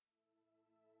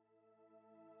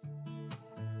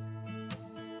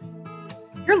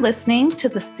You're listening to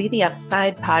the See the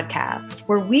Upside podcast,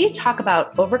 where we talk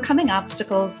about overcoming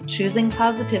obstacles, choosing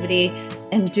positivity,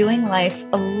 and doing life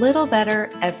a little better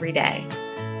every day.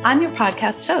 I'm your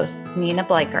podcast host, Nina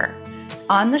Bleicher.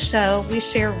 On the show, we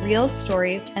share real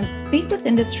stories and speak with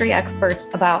industry experts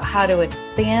about how to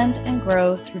expand and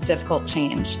grow through difficult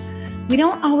change. We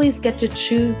don't always get to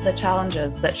choose the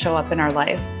challenges that show up in our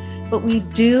life, but we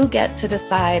do get to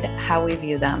decide how we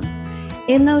view them.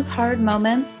 In those hard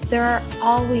moments, there are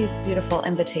always beautiful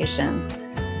invitations.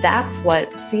 That's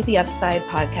what See the Upside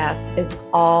podcast is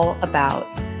all about.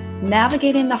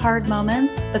 Navigating the hard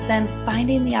moments, but then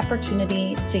finding the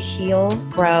opportunity to heal,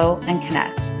 grow, and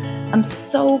connect. I'm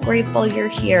so grateful you're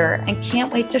here and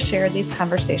can't wait to share these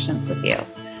conversations with you.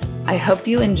 I hope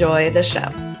you enjoy the show.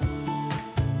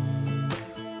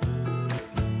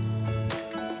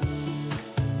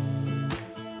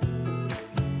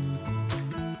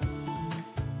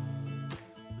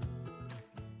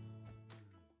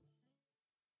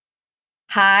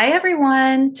 Hi,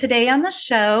 everyone. Today on the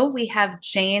show, we have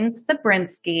Jane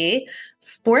Sabrinsky,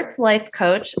 sports life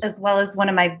coach, as well as one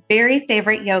of my very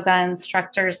favorite yoga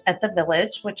instructors at The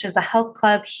Village, which is a health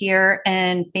club here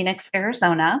in Phoenix,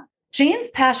 Arizona. Jane's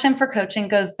passion for coaching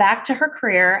goes back to her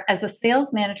career as a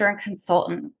sales manager and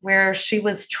consultant, where she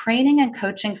was training and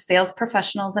coaching sales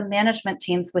professionals and management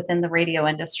teams within the radio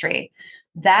industry.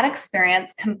 That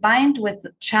experience, combined with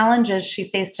challenges she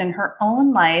faced in her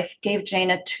own life, gave Jane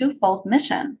a twofold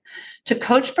mission: to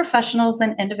coach professionals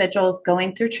and individuals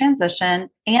going through transition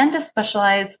and to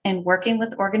specialize in working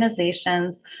with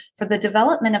organizations for the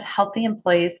development of healthy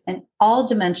employees in all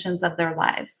dimensions of their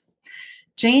lives.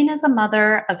 Jane is a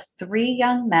mother of 3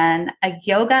 young men, a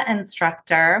yoga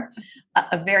instructor,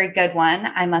 a very good one,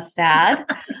 I must add,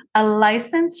 a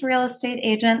licensed real estate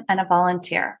agent, and a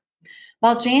volunteer.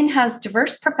 While Jane has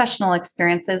diverse professional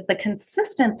experiences, the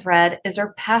consistent thread is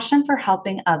her passion for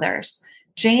helping others.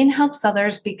 Jane helps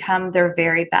others become their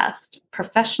very best,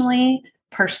 professionally,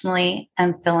 personally,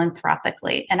 and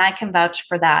philanthropically. And I can vouch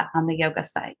for that on the yoga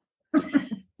side.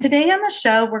 Today on the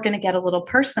show, we're going to get a little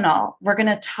personal. We're going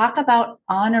to talk about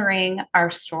honoring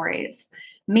our stories,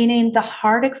 meaning the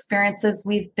hard experiences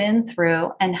we've been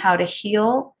through and how to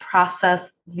heal,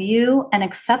 process, view, and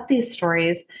accept these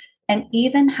stories, and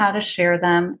even how to share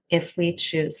them if we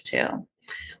choose to.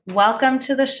 Welcome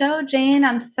to the show, Jane.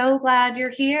 I'm so glad you're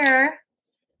here.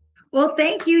 Well,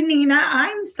 thank you, Nina.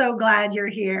 I'm so glad you're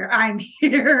here. I'm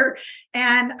here.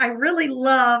 And I really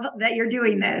love that you're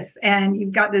doing this and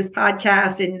you've got this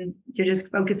podcast and you're just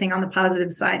focusing on the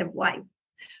positive side of life.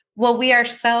 Well, we are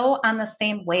so on the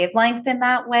same wavelength in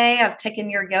that way. I've taken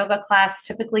your yoga class.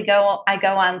 Typically I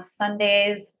go on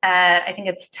Sundays at, I think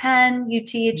it's 10, you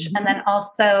teach. Mm-hmm. And then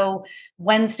also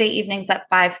Wednesday evenings at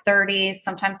 5:30.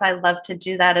 Sometimes I love to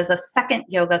do that as a second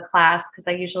yoga class because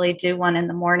I usually do one in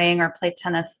the morning or play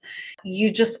tennis. You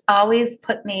just always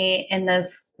put me in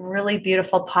this really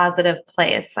beautiful, positive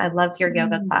place. I love your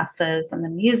yoga classes and the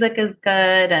music is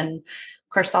good. And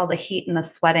of course, all the heat and the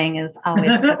sweating is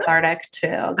always cathartic too.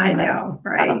 I know,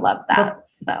 right? I love that. Well,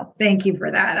 so thank you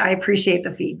for that. I appreciate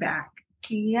the feedback.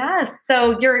 Yes.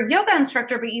 So you're a yoga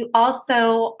instructor, but you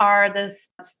also are this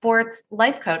sports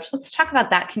life coach. Let's talk about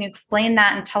that. Can you explain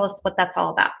that and tell us what that's all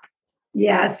about?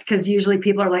 Yes, because usually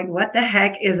people are like, what the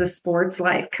heck is a sports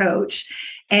life coach?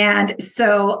 And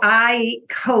so I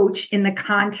coach in the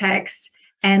context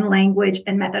and language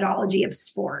and methodology of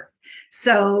sport.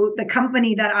 So the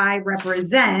company that I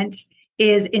represent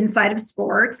is Inside of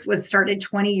Sports, was started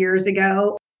 20 years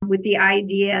ago with the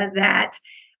idea that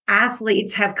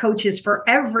athletes have coaches for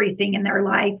everything in their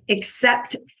life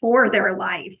except for their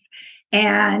life.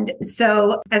 And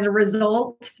so as a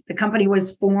result, the company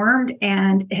was formed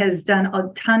and has done a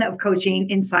ton of coaching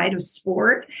inside of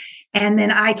sport. And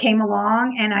then I came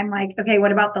along and I'm like, okay,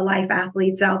 what about the life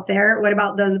athletes out there? What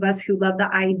about those of us who love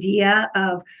the idea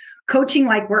of coaching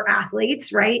like we're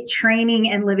athletes, right?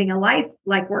 Training and living a life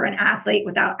like we're an athlete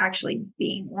without actually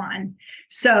being one.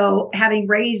 So having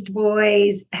raised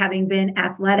boys, having been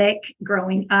athletic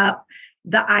growing up,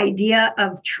 the idea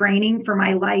of training for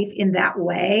my life in that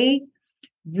way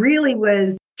really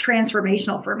was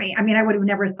transformational for me. I mean, I would have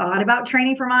never thought about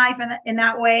training for my life in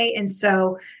that way. And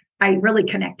so I really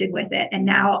connected with it. And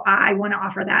now I want to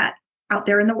offer that out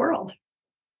there in the world.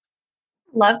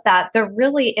 Love that. There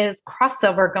really is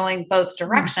crossover going both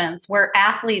directions where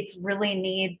athletes really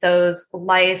need those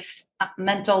life,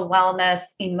 mental wellness,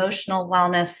 emotional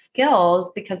wellness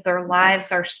skills because their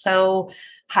lives are so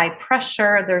high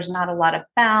pressure. There's not a lot of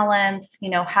balance.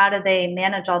 How do they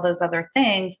manage all those other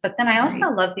things? But then I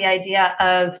also love the idea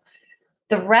of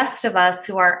the rest of us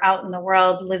who are out in the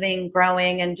world living,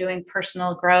 growing, and doing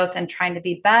personal growth and trying to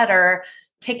be better,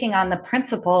 taking on the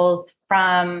principles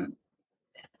from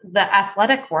the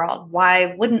athletic world.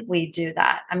 Why wouldn't we do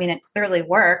that? I mean, it clearly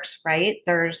works, right?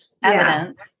 There's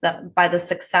evidence that by the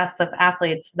success of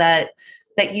athletes that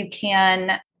you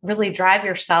can really drive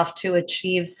yourself to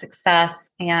achieve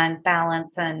success and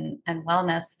balance and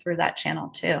wellness through that channel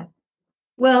too.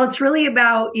 Well, it's really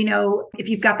about, if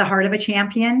you've got the heart of a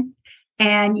champion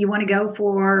and you want to go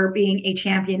for being a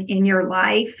champion in your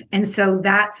life. And so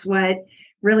that's what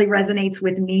really resonates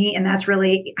with me. And that's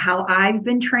really how I've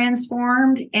been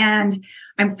transformed. And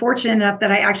I'm fortunate enough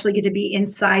that I actually get to be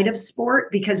inside of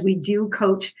sport because we do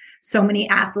coach so many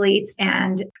athletes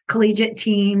and collegiate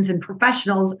teams and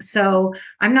professionals. So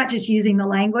I'm not just using the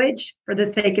language for the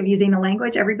sake of using the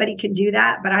language. Everybody can do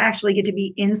that, but I actually get to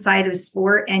be inside of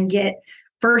sport and get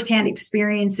firsthand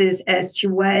experiences as to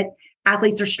what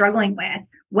athletes are struggling with,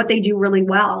 what they do really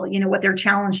well, what they're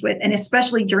challenged with. And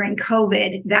especially during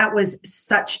COVID, that was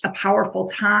such a powerful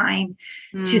time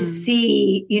to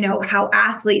see, how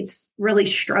athletes really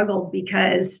struggled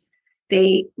because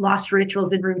they lost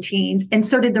rituals and routines. And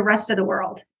so did the rest of the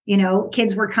world.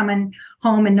 Kids were coming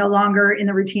home and no longer in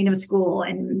the routine of school,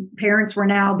 and parents were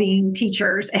now being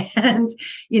teachers and,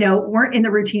 weren't in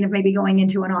the routine of maybe going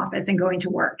into an office and going to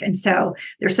work. And so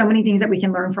there's so many things that we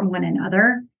can learn from one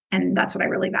another. And that's what I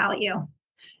really value.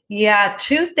 Yeah.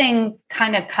 Two things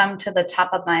kind of come to the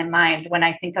top of my mind when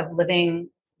I think of living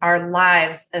our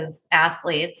lives as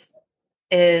athletes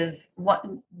is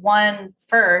one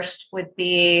first would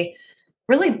be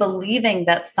really believing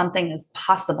that something is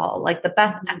possible. Like the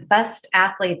best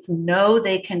athletes know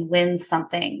they can win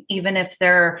something, even if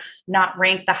they're not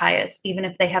ranked the highest, even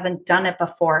if they haven't done it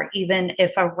before, even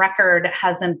if a record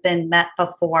hasn't been met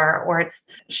before, or it's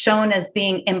shown as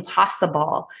being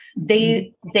impossible.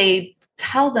 They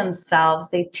tell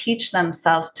themselves, they teach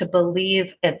themselves to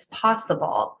believe it's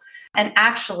possible. And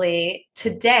actually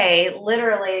today,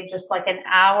 literally just like an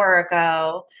hour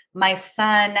ago, my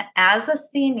son, as a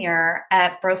senior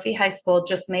at Brophy High School,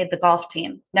 just made the golf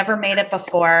team. Never made it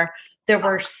before. There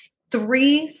were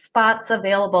 3 spots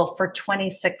available for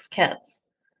 26 kids.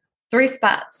 3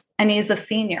 spots. And he's a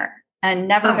senior and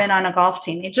never been on a golf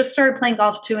team. He just started playing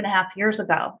golf 2.5 years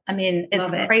ago. I mean,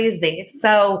 it's crazy.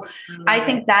 So I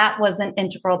think that was an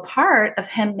integral part of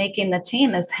him making the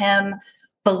team, is him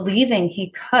believing he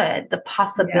could, the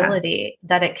possibility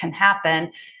that it can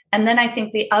happen. And then I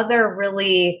think the other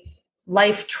really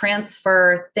life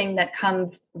transfer thing that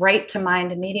comes right to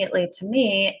mind immediately to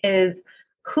me is,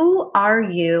 who are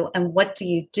you and what do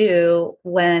you do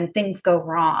when things go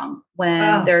wrong,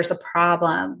 when there's a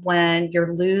problem, when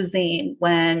you're losing,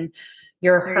 when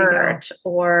you're hurt,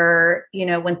 or,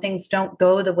 when things don't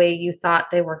go the way you thought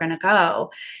they were going to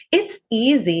go. It's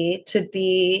easy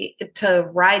to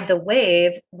ride the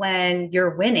wave when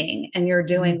you're winning and you're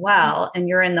doing well and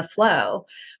you're in the flow.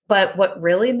 But what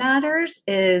really matters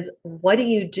is, what do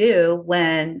you do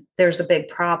when there's a big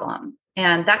problem?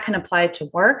 And that can apply to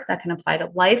work, that can apply to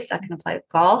life, that can apply to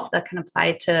golf, that can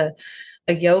apply to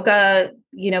a yoga,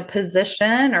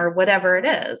 position or whatever it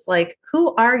is. Like,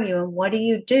 who are you and what do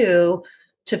you do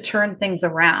to turn things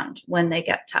around when they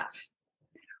get tough?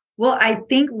 Well, I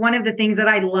think one of the things that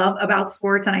I love about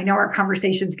sports, and I know our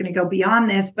conversation is going to go beyond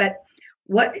this, but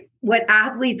what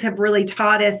athletes have really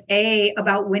taught us,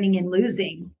 about winning and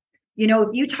losing. If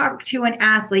you talk to an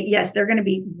athlete, yes, they're going to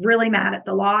be really mad at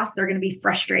the loss. They're going to be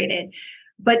frustrated.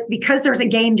 But because there's a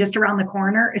game just around the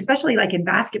corner, especially like in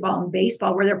basketball and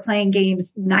baseball, where they're playing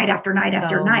games night after night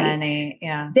after night,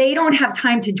 they don't have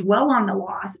time to dwell on the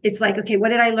loss. It's like, okay, what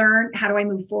did I learn? How do I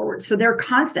move forward? So they're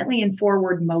constantly in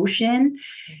forward motion.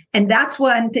 And that's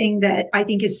one thing that I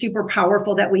think is super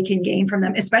powerful that we can gain from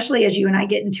them, especially as you and I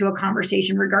get into a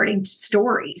conversation regarding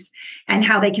stories and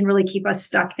how they can really keep us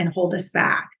stuck and hold us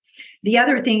back. The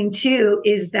other thing too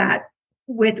is that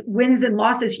with wins and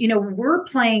losses, we're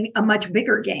playing a much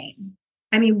bigger game.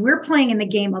 I mean, we're playing in the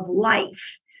game of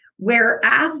life, where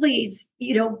athletes,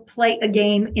 play a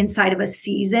game inside of a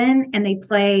season and they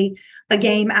play a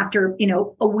game after,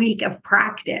 a week of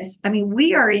practice. I mean,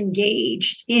 we are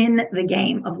engaged in the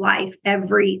game of life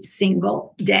every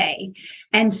single day.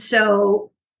 And so,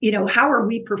 how are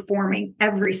we performing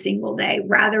every single day,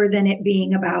 rather than it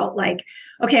being about like,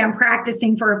 okay, I'm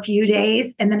practicing for a few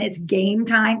days and then it's game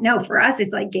time? No, for us,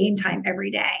 it's like game time every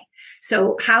day.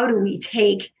 So how do we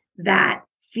take that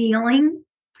feeling?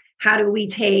 How do we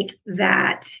take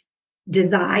that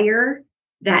desire,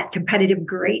 that competitive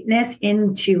greatness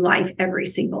into life every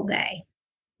single day?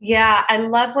 Yeah, I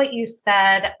love what you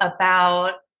said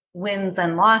about wins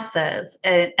and losses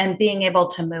and being able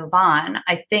to move on.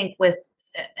 I think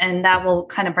and that will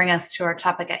kind of bring us to our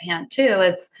topic at hand too.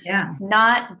 It's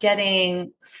not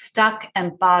getting stuck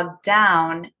and bogged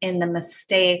down in the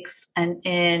mistakes and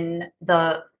in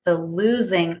the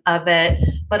losing of it,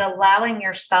 but allowing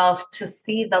yourself to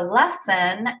see the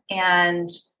lesson and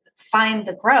find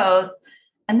the growth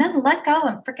and then let go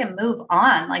and freaking move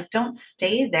on. Like, don't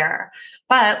stay there.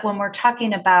 But when we're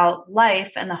talking about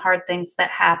life and the hard things that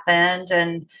happened,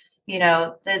 and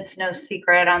it's no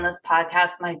secret on this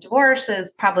podcast, my divorce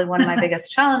is probably one of my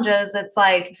biggest challenges. It's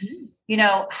like,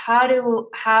 how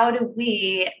do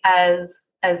we as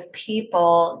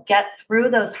people get through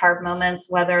those hard moments,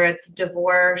 whether it's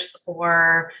divorce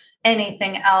or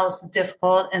anything else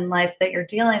difficult in life that you're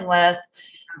dealing with,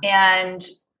 and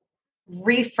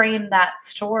reframe that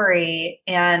story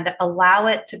and allow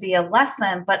it to be a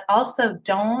lesson, but also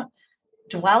don't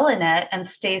dwell in it and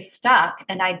stay stuck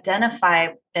and identify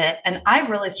it. And I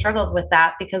really struggled with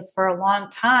that because for a long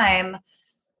time,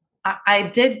 I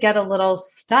did get a little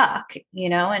stuck,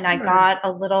 and I got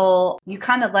a little, you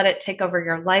kind of let it take over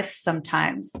your life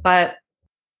sometimes. But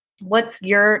what's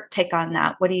your take on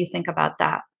that? What do you think about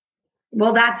that?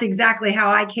 Well, that's exactly how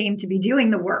I came to be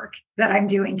doing the work that I'm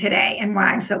doing today, and why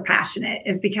I'm so passionate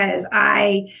is because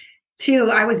I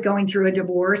was going through a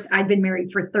divorce. I'd been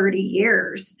married for 30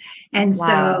 years. And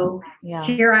so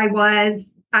here I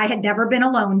was. I had never been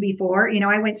alone before.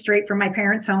 I went straight from my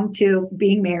parents' home to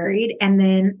being married. And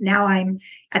then now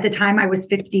at the time I was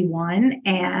 51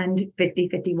 and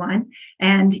 51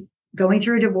 and going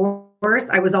through a divorce.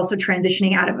 I was also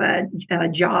transitioning out of a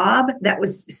job that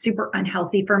was super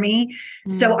unhealthy for me.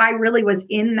 So I really was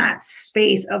in that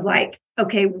space of like,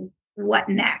 okay, what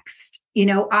next?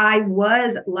 I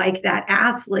was like that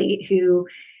athlete who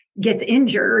gets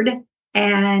injured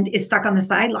and is stuck on the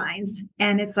sidelines.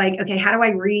 And it's like, okay, how do I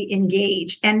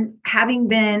re-engage? And having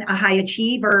been a high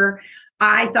achiever,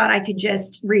 I thought I could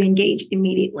just re-engage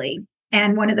immediately.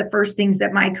 And one of the first things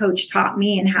that my coach taught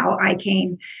me and how I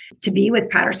came to be with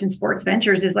Patterson Sports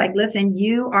Ventures is like, listen,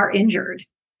 you are injured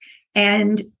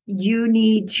and you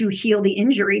need to heal the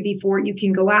injury before you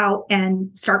can go out and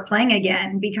start playing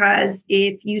again. Because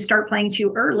if you start playing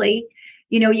too early,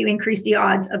 you increase the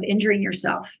odds of injuring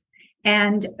yourself.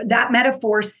 And that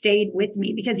metaphor stayed with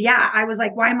me because, I was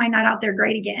like, why am I not out there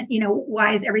great again?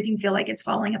 Why does everything feel like it's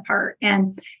falling apart?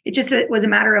 And it was a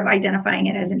matter of identifying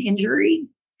it as an injury,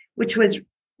 which was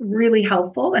really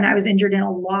helpful. And I was injured in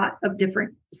a lot of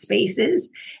different spaces.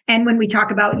 And when we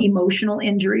talk about emotional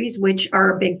injuries, which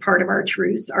are a big part of our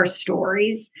truths, our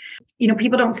stories,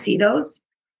 people don't see those.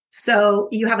 So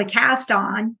you have a cast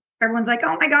on. Everyone's like,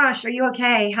 oh my gosh, are you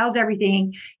okay? How's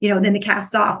everything? Then the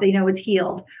cast's off, they know it's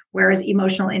healed. Whereas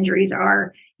emotional injuries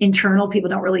are internal. People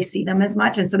don't really see them as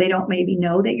much. And so they don't maybe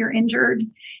know that you're injured.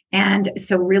 And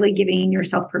so really giving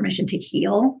yourself permission to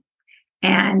heal.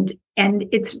 And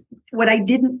it's what I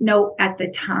didn't know at the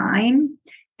time.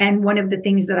 And one of the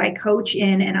things that I coach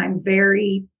in and I'm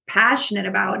very passionate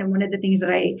about, and one of the things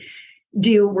that I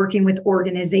do working with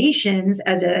organizations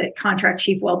as a contract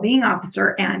chief well-being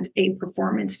officer and a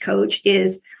performance coach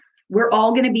is we're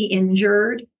all going to be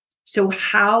injured. So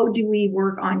how do we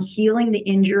work on healing the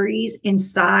injuries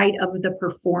inside of the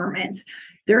performance?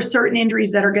 There are certain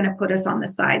injuries that are going to put us on the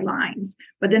sidelines,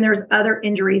 but then there's other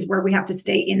injuries where we have to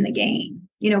stay in the game.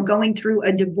 Going through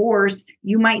a divorce,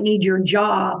 you might need your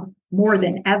job more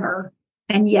than ever.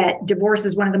 And yet divorce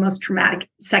is one of the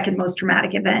second most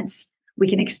traumatic events we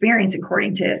can experience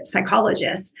according to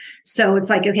psychologists. So it's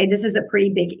like, okay, this is a pretty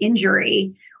big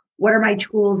injury. What are my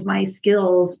tools, my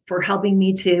skills for helping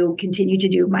me to continue to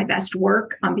do my best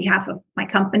work on behalf of my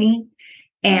company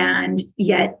and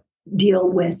yet deal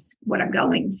with what I'm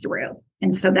going through?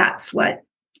 And so that's what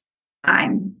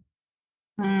I'm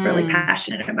really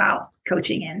passionate about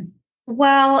coaching in.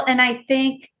 Well, and I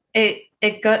think it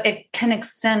can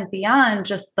extend beyond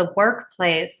just the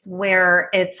workplace, where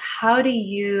it's how do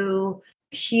you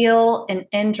heal an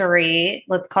injury?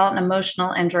 Let's call it an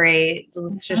emotional injury.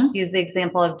 Let's just use the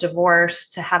example of divorce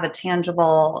to have a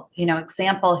tangible,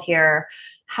 example here.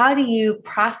 How do you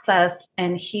process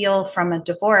and heal from a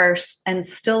divorce and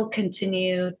still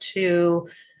continue to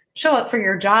show up for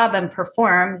your job and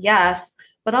perform? Yes,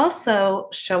 but also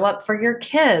show up for your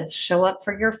kids, show up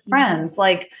for your friends.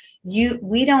 Like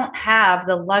we don't have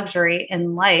the luxury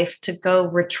in life to go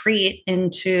retreat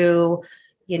into,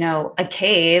 a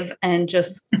cave and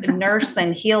just nurse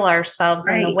and heal ourselves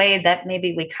in the way that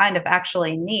maybe we kind of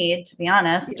actually need, to be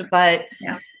honest. Yeah. But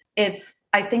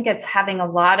I think it's having a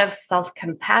lot of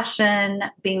self-compassion,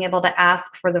 being able to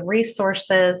ask for the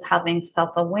resources, having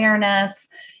self-awareness,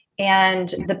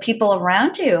 and the people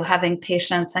around you having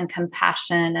patience and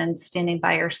compassion and standing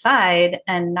by your side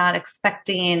and not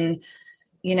expecting,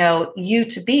 you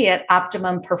to be at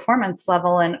optimum performance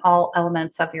level in all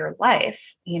elements of your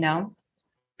life.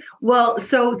 Well,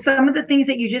 so some of the things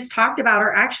that you just talked about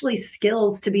are actually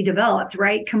skills to be developed,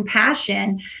 right?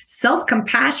 Compassion,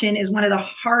 self-compassion is one of the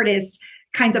hardest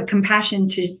kinds of compassion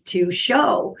to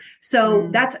show. So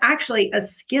that's actually a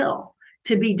skill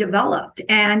to be developed.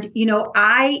 And,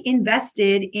 I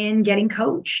invested in getting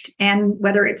coached, and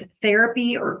whether it's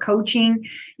therapy or coaching,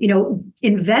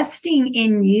 investing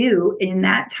in you in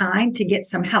that time to get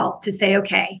some help, to say,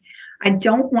 okay, I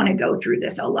don't want to go through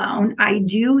this alone. I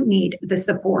do need the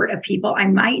support of people. I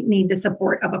might need the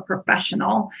support of a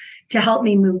professional to help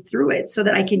me move through it so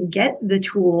that I can get the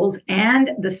tools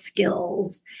and the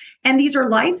skills. And these are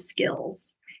life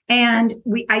skills. And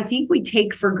I think we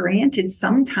take for granted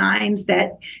sometimes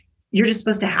that you're just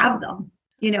supposed to have them.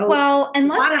 Well, and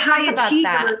let's talk about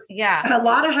that. Yeah. A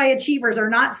lot of high achievers are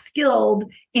not skilled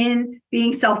in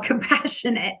being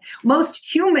self-compassionate.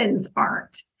 Most humans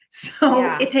aren't.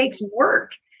 So It takes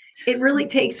work. It really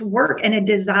takes work and a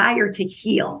desire to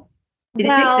heal. It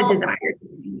takes a desire to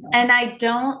heal. And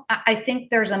I think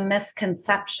there's a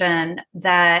misconception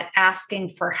that asking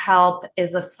for help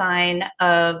is a sign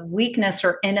of weakness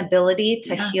or inability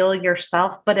to heal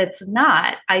yourself, but it's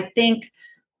not. I think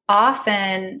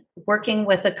often working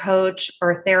with a coach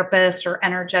or therapist or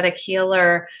energetic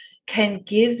healer can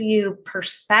give you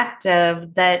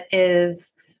perspective that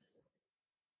is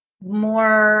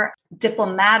more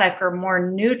diplomatic or more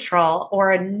neutral,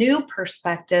 or a new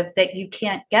perspective that you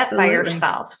can't get by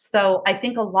yourself. So I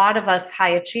think a lot of us high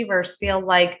achievers feel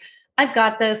like, I've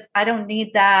got this. I don't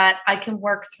need that. I can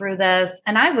work through this.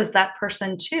 And I was that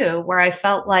person too, where I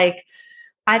felt like,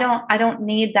 I don't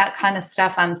need that kind of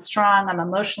stuff. I'm strong. I'm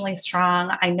emotionally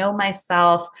strong. I know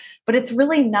myself, but it's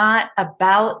really not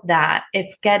about that.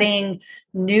 It's getting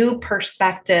new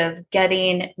perspective,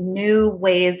 getting new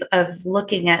ways of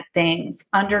looking at things,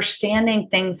 understanding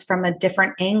things from a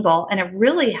different angle. And it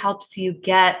really helps you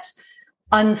get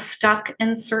unstuck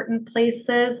in certain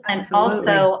places. And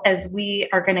also, as we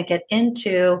are going to get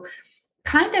into,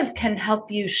 kind of can help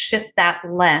you shift that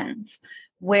lens,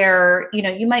 where,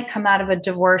 you might come out of a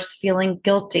divorce feeling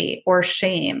guilty or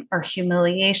shame or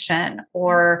humiliation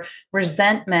or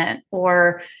resentment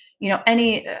or,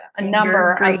 any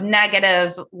number of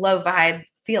negative, low vibe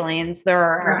feelings. There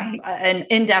are an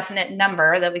indefinite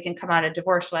number that we can come out of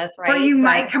divorce with, right? Or you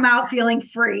might come out feeling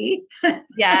free.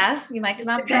 Yes, you might come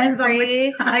out feeling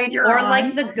free. Or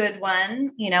like the good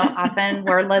one. Often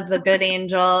we're the good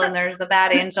angel and there's the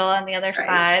bad angel on the other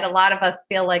side. A lot of us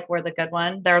feel like we're the good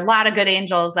one. There are a lot of good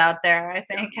angels out there. I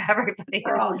think everybody.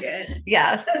 We're all good.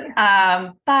 Yes.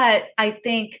 But I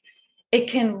think it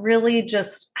can really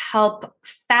just help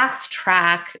fast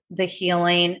track the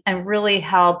healing and really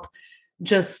help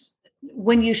just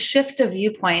when you shift a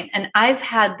viewpoint. And I've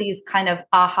had these kind of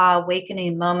aha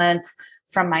awakening moments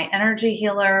from my energy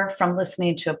healer, from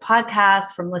listening to a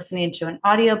podcast, from listening to an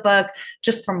audiobook,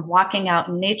 just from walking out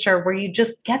in nature, where you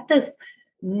just get this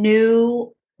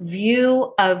new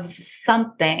view of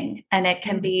something. And it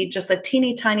can be just a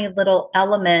teeny tiny little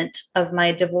element of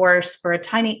my divorce, or a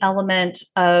tiny element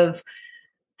of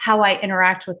how I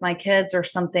interact with my kids, or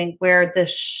something, where the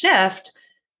shift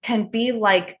can be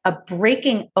like a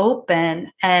breaking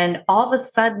open, and all of a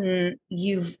sudden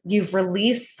you've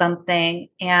released something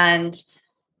and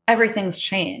everything's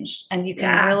changed, and you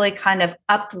can really kind of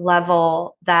up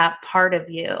level that part of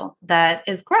you that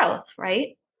is growth,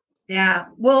 right? Yeah.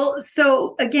 Well,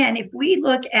 so again, if we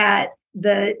look at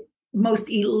the most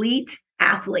elite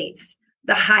athletes,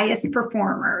 the highest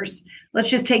performers, let's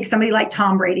just take somebody like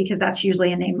Tom Brady, because that's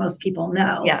usually a name most people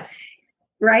know. Yes.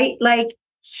 Right? Like,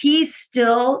 he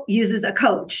still uses a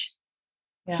coach.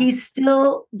 Yeah. He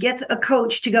still gets a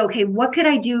coach to go, okay, what could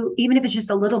I do, even if it's just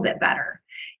a little bit better?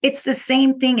 It's the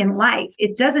same thing in life.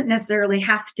 It doesn't necessarily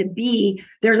have to be,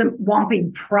 there's a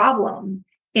whomping problem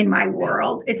in my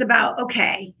world. It's about,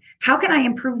 okay, how can I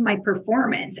improve my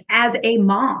performance as a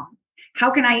mom?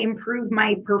 How can I improve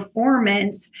my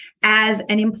performance as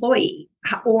an employee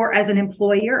or as an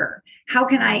employer? How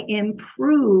can I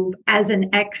improve as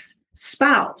an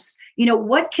ex-spouse?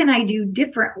 What can I do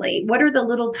differently? What are the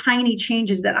little tiny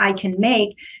changes that I can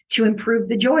make to improve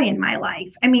the joy in my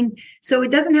life? I mean, so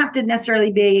it doesn't have to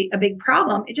necessarily be a big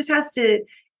problem. It just has to,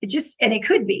 and it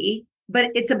could be,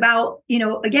 but it's about,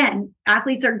 again,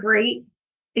 athletes are great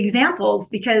examples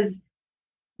because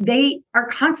they are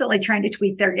constantly trying to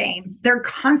tweak their game. They're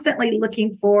constantly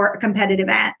looking for a competitive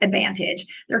advantage.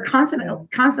 They're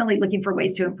constantly looking for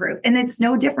ways to improve. And it's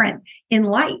no different in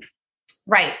life.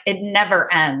 Right. It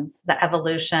never ends, the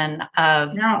evolution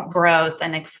of No. growth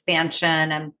and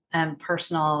expansion and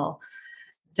personal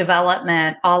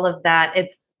development, all of that.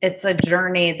 It's a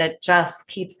journey that just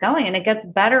keeps going and it gets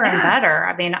better and Yeah. better.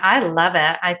 I mean, I love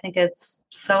it. I think it's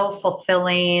so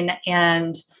fulfilling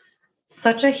and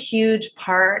such a huge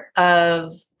part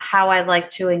of how I like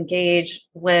to engage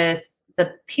with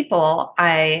the people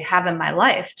I have in my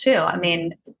life too. I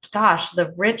mean, gosh,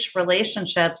 the rich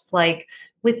relationships like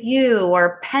with you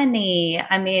or Penny.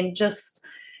 I mean, just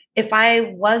if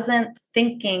I wasn't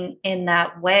thinking in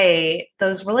that way,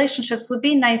 those relationships would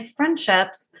be nice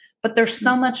friendships, but there's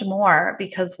so much more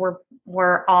because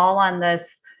we're all on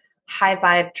this high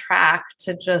vibe track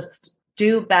to just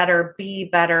do better, be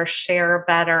better, share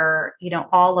better,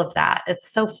 all of that. It's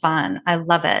so fun. I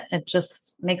love it. It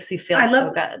just makes you feel I so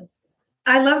love good.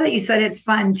 I love that you said it's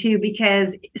fun too,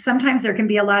 because sometimes there can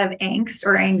be a lot of angst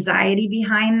or anxiety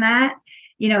behind that,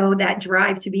 that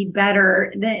drive to be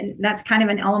better. Then that's kind of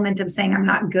an element of saying, I'm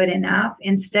not good enough,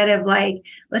 instead of like,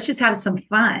 let's just have some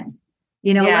fun.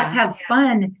 Let's Yeah. have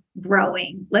fun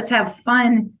growing. Let's have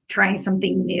fun trying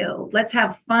something new. Let's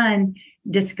have fun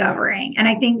discovering. And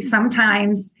I think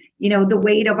sometimes, the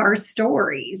weight of our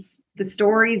stories, the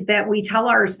stories that we tell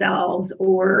ourselves,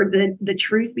 or the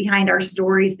truth behind our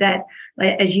stories that,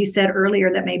 as you said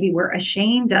earlier, that maybe we're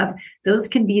ashamed of, those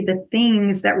can be the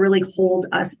things that really hold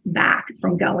us back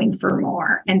from going for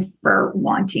more and for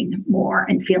wanting more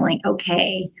and feeling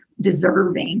okay,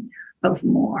 deserving of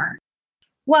more.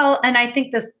 Well, and I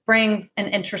think this brings an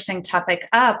interesting topic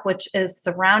up, which is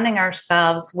surrounding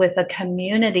ourselves with a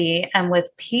community and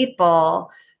with people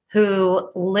who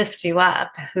lift you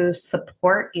up, who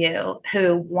support you,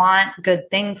 who want good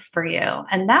things for you.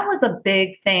 And that was a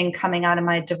big thing coming out of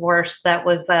my divorce. That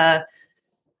was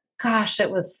gosh, it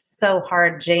was so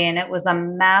hard, Jane. It was a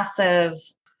massive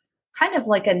kind of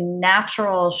like a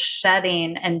natural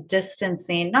shedding and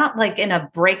distancing, not like in a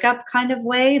breakup kind of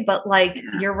way, but like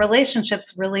your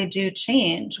relationships really do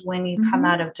change when you come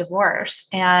out of divorce.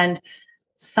 And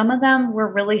some of them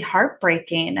were really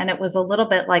heartbreaking. And it was a little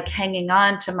bit like hanging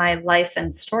on to my life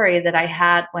and story that I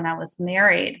had when I was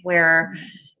married, where,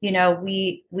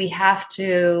 we have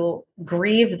to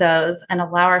grieve those and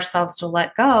allow ourselves to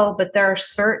let go. But there are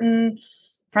certain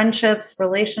friendships,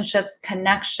 relationships,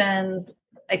 connections,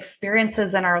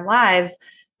 experiences in our lives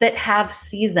that have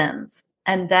seasons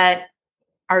and that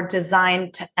are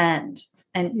designed to end.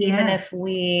 And even if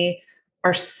we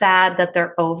are sad that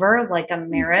they're over, like a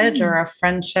marriage or a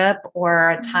friendship or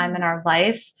a time in our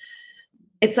life,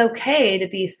 it's okay to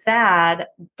be sad.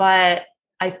 But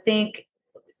I think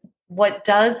what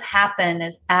does happen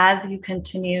is as you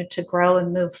continue to grow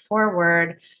and move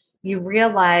forward, you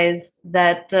realize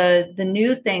that the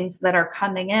new things that are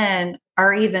coming in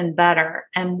are even better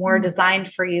and more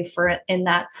designed for you for in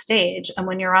that stage. And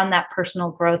when you're on that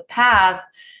personal growth path,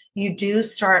 you do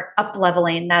start up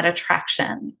leveling that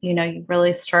attraction. You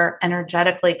really start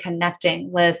energetically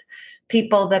connecting with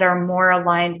people that are more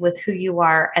aligned with who you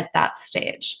are at that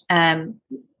stage.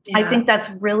 I think that's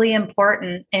really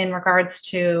important in regards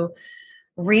to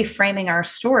reframing our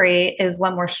story, is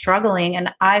when we're struggling.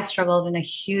 And I struggled in a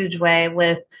huge way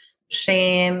with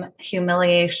shame,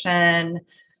 humiliation,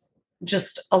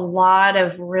 just a lot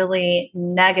of really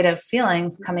negative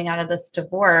feelings coming out of this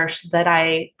divorce that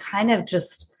I kind of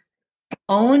just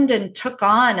owned and took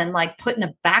on and like put in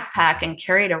a backpack and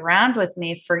carried around with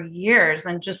me for years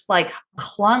and just like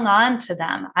clung on to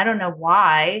them. I don't know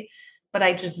why, but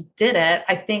I just did it.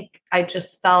 I think I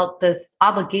just felt this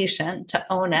obligation to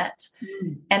own it.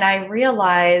 And I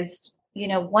realized,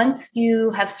 once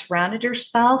you have surrounded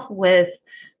yourself with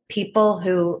people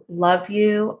who love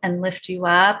you and lift you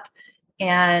up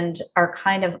and are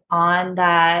kind of on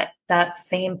that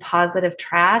same positive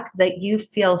track, that you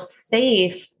feel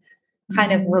safe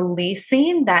kind of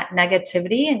releasing that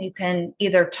negativity, and you can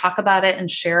either talk about it and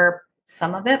share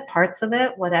some of it, parts of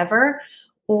it, whatever,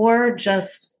 or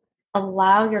just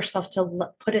allow yourself to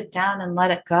put it down and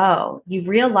let it go. You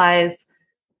realize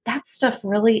that stuff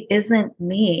really isn't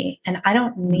me and I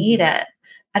don't need it.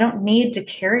 I don't need to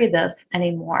carry this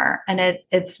anymore. And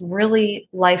it's really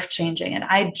life-changing. And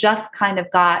I just kind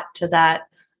of got to that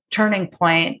turning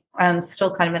point. I'm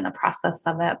still kind of in the process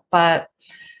of it, but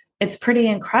it's pretty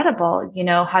incredible,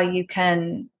 how you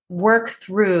can work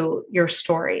through your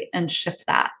story and shift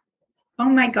that. Oh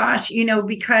my gosh,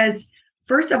 because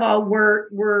first of all,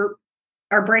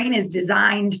 our brain is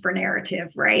designed for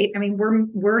narrative, right? I mean,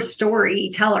 we're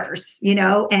storytellers,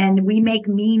 and we make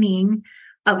meaning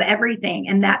of everything.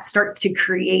 And that starts to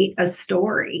create a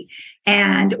story.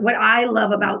 And what I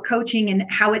love about coaching and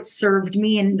how it served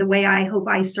me and the way I hope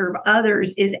I serve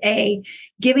others is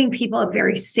giving people a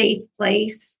very safe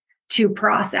place to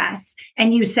process.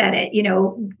 And you said it,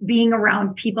 being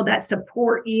around people that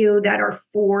support you, that are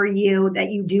for you,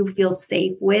 that you do feel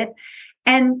safe with,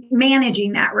 and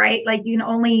managing that, right? Like, you can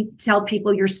only tell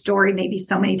people your story maybe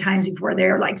so many times before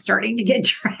they're like starting to get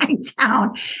dragged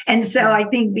down. And so I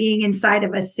think being inside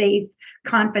of a safe,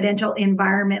 confidential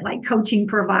environment like coaching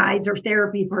provides or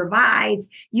therapy provides,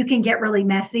 you can get really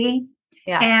messy.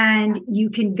 Yeah. And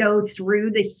you can go through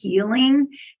the healing,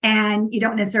 and you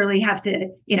don't necessarily have to,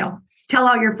 tell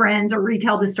all your friends or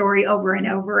retell the story over and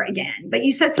over again. But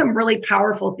you said some really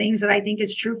powerful things that I think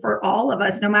is true for all of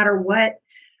us, no matter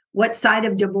what side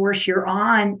of divorce you're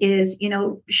on, is,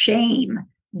 shame,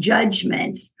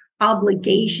 judgment,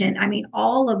 obligation. I mean,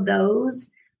 all of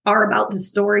those are about the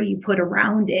story you put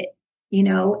around it,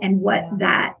 and what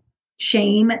that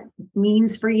shame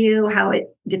means for you, how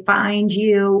it defines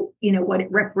you, what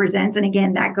it represents. And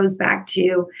again, that goes back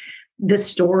to the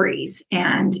stories.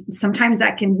 And sometimes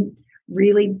that can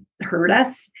really hurt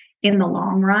us in the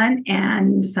long run,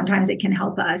 and sometimes it can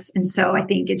help us. And so I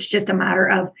think it's just a matter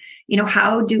of,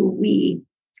 how do we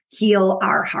heal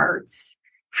our hearts?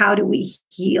 How do we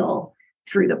heal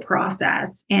through the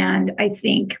process? And I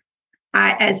think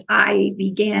as I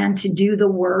began to do the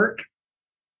work,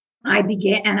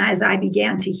 as I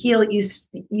began to heal,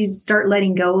 you start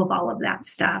letting go of all of that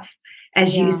stuff.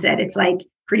 As you said, it's like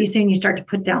pretty soon you start to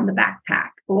put down the backpack,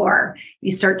 or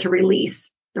you start to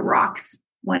release the rocks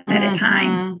one at a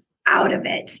time out of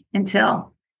it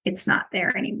until it's not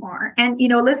there anymore. And,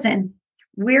 listen,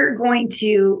 we're going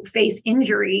to face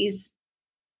injuries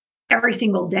every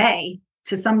single day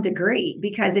to some degree,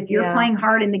 because if you're playing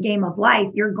hard in the game of life,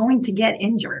 you're going to get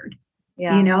injured.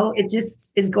 Yeah. It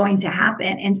just is going to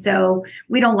happen. And so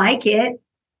we don't like it.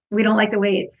 We don't like the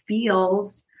way it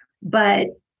feels, but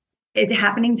it's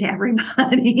happening to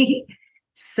everybody.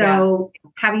 So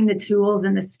having the tools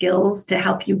and the skills to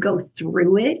help you go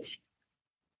through it,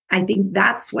 I think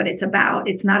that's what it's about.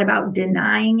 It's not about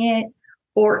denying it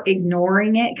or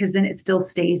ignoring it, because then it still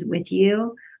stays with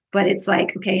you. But it's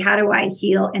like, okay, how do I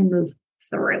heal and move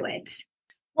through it?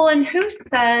 Well, and who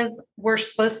says we're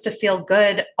supposed to feel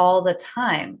good all the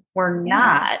time? We're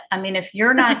not. I mean, if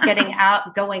you're not going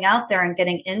out there and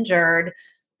getting injured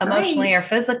emotionally or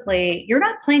physically, you're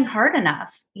not playing hard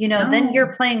enough. Then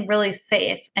you're playing really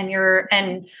safe,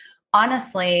 and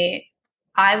honestly,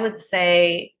 I would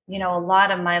say, a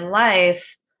lot of my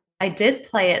life, I did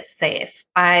play it safe.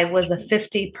 I was a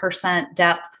 50%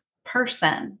 depth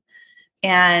person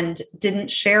and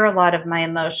didn't share a lot of my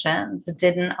emotions,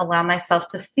 didn't allow myself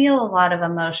to feel a lot of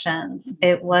emotions.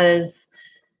 It was,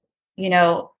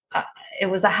 it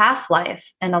was a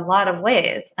half-life in a lot of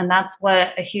ways. And that's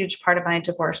what a huge part of my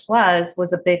divorce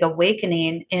was a big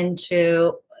awakening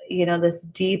into, this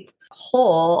deep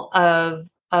hole of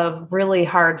really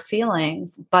hard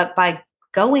feelings. But by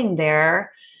going there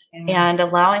and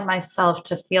allowing myself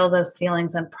to feel those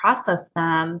feelings and process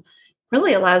them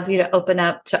really allows you to open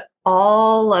up to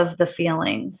all of the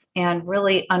feelings and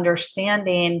really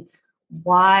understanding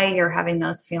why you're having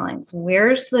those feelings.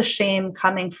 Where's the shame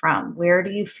coming from? Where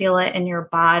do you feel it in your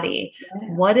body?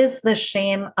 What is the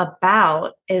shame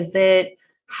about?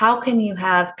 How can you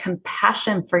have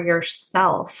compassion for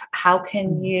yourself? How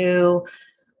can you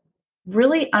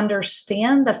really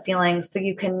understand the feelings so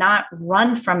you cannot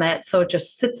run from it so it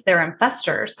just sits there and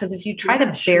festers? Because if you try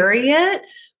to bury it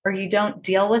or you don't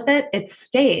deal with it, it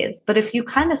stays. But if you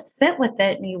kind of sit with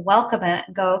it and you welcome it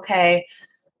and go, okay,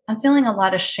 I'm feeling a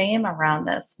lot of shame around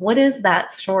this. What is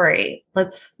that story?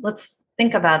 Let's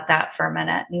think about that for a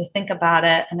minute. And you think about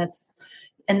it,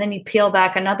 and then you peel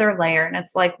back another layer, and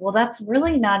it's like, well, that's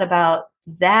really not about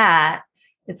that.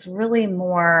 It's really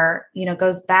more,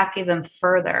 goes back even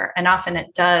further. And often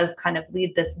it does kind of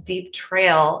lead this deep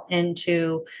trail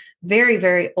into very,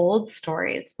 very old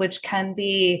stories, which can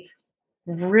be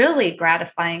really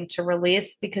gratifying to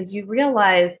release, because you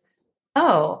realize,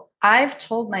 oh, I've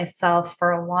told myself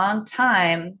for a long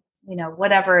time,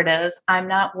 whatever it is, I'm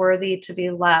not worthy to be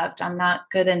loved. I'm not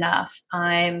good enough.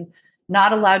 I'm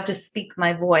not allowed to speak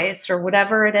my voice, or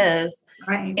whatever it is.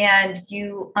 Right. And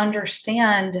you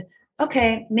understand,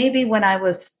 okay, maybe when I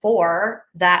was 4,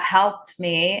 that helped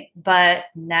me, but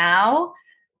now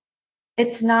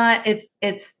it's not,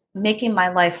 it's making my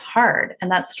life hard.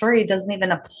 And that story doesn't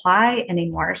even apply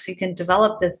anymore. So you can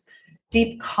develop this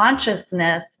deep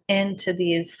consciousness into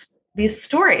these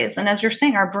stories. And as you're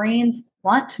saying, our brains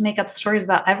want to make up stories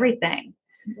about everything.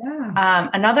 Yeah.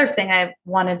 Another thing I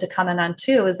wanted to comment on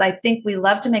too is I think we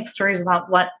love to make stories about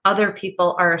what other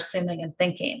people are assuming and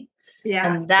thinking. Yeah.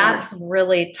 And that's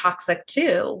really toxic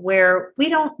too, where we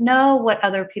don't know what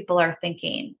other people are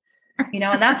thinking,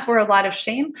 and that's where a lot of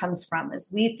shame comes from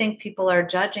is we think people are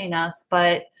judging us,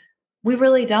 but we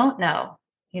really don't know,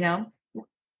 you know?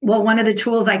 Well, one of the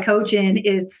tools I coach in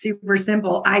is super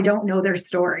simple. I don't know their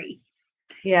story.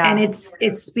 And Yeah.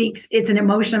 it's an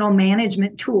emotional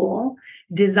management tool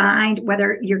designed,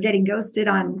 whether you're getting ghosted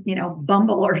on,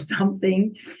 Bumble or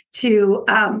something, to,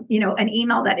 an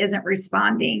email that isn't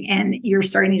responding and you're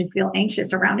starting to feel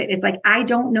anxious around it. It's like, I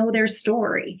don't know their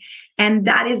story. And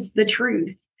that is the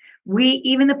truth.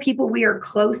 Even the people we are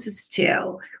closest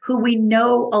to, who we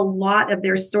know a lot of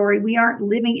their story, we aren't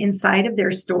living inside of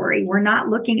their story. We're not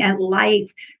looking at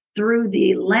life through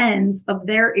the lens of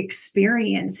their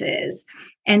experiences.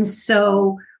 And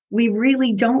so we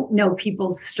really don't know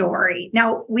people's story.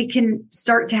 Now, we can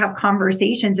start to have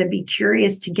conversations and be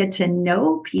curious to get to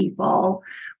know people.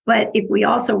 But if we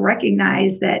also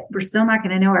recognize that we're still not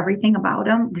going to know everything about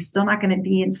them, we're still not going to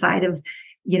be inside of,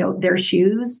 their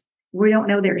shoes. We don't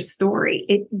know their story.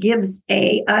 It gives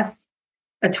us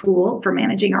a tool for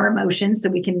managing our emotions so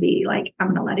we can be like, I'm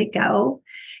going to let it go.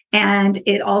 And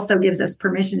it also gives us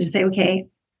permission to say, okay,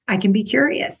 I can be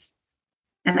curious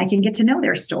and I can get to know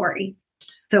their story.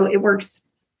 So it works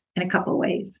in a couple of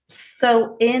ways.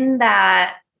 So in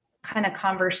that kind of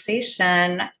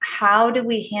conversation, how do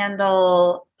we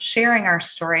handle sharing our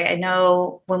story? I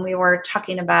know when we were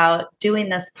talking about doing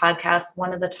this podcast,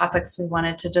 one of the topics we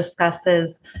wanted to discuss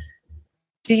is,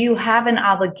 do you have an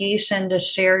obligation to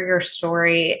share your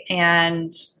story?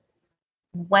 And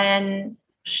when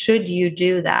should you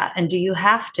do that? And do you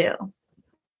have to?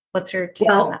 What's your take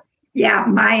on that? Yeah,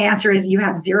 my answer is you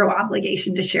have zero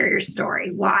obligation to share your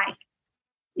story. Why?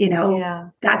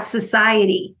 That's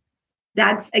society.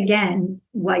 That's again,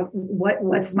 like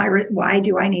what's why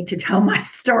do I need to tell my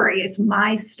story? It's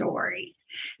my story.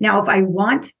 Now, if I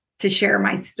want to share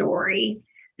my story,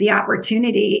 the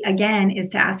opportunity again is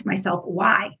to ask myself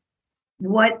why.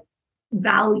 What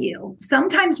value?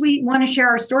 Sometimes we want to share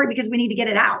our story because we need to get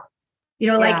it out.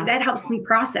 Like that helps me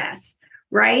process,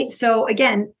 right? So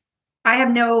again, I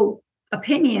have no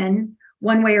opinion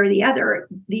one way or the other.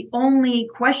 The only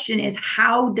question is,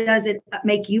 how does it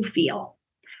make you feel?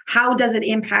 How does it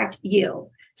impact you?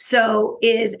 So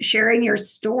is sharing your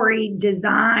story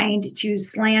designed to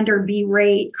slander,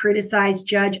 berate, criticize,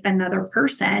 judge another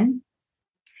person?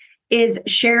 Is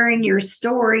sharing your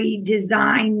story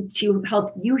designed to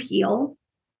help you heal?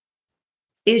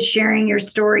 Is sharing your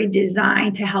story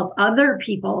designed to help other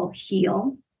people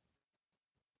heal?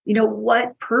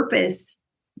 What purpose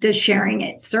does sharing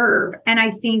it serve? And I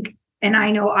think, and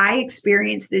I know I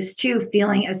experienced this too,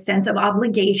 feeling a sense of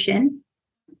obligation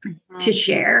to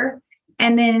share,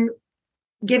 and then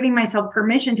giving myself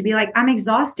permission to be like, I'm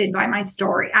exhausted by my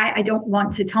story. I don't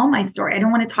want to tell my story. I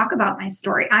don't want to talk about my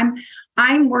story.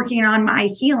 I'm working on my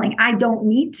healing. I don't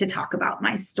need to talk about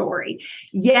my story.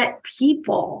 Yet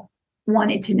people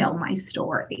wanted to know my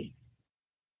story.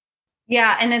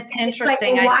 Yeah. And it's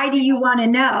interesting. Like, well, why do you want to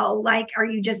know? Like, are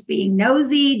you just being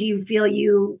nosy? Do you feel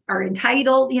you are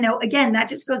entitled? Again, that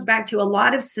just goes back to a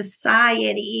lot of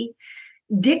society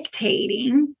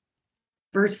dictating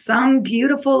for some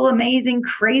beautiful, amazing,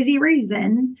 crazy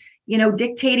reason,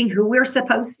 dictating who we're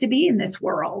supposed to be in this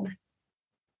world.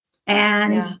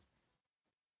 And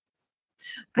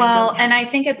I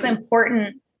think it's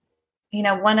important.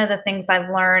 One of the things I've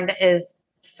learned is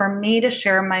for me to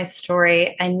share my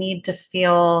story, I need to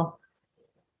feel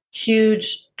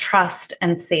huge trust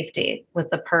and safety with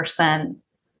the person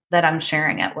that I'm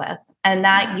sharing it with. And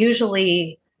that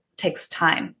usually takes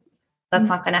time. That's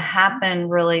not going to happen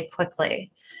really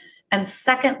quickly. And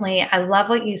secondly, I love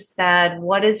what you said.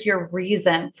 What is your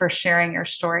reason for sharing your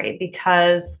story?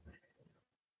 Because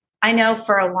I know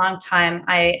for a long time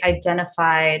I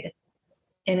identified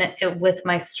with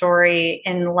my story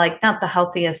in like not the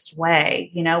healthiest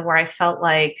way, where I felt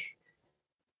like,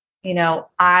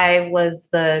 I was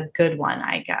the good one,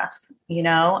 I guess,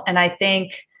 and I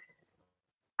think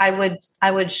I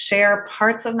would share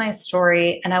parts of my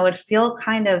story and I would feel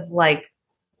kind of like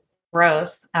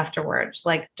gross afterwards,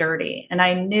 like dirty. And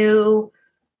I knew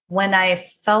when I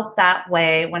felt that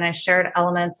way, when I shared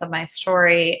elements of my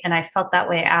story and I felt that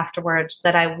way afterwards,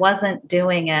 that I wasn't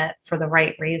doing it for the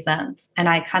right reasons. And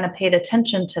I kind of paid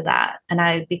attention to that. And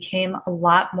I became a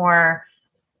lot more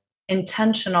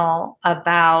intentional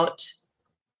about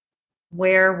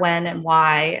where, when, and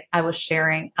why I was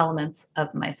sharing elements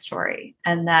of my story.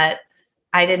 And that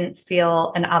I didn't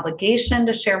feel an obligation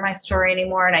to share my story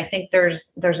anymore. And I think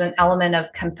there's an element of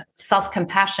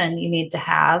self-compassion you need to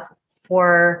have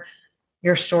for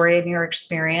your story and your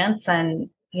experience. And,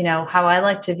 how I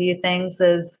like to view things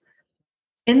is,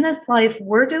 in this life,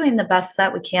 we're doing the best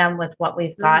that we can with what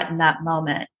we've got in that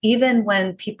moment. Even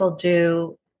when people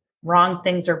do wrong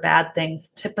things or bad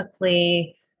things,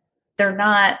 typically they're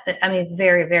not,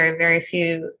 very, very, very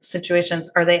few situations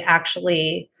are they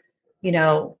actually,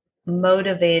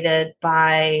 motivated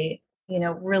by,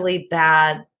 really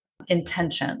bad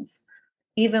intentions.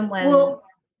 Even when, well,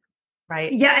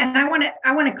 right. Yeah, and I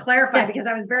want to clarify, because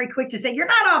I was very quick to say you're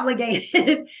not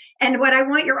obligated. And what I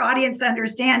want your audience to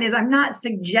understand is I'm not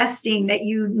suggesting that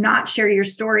you not share your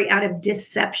story out of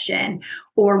deception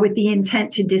or with the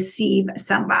intent to deceive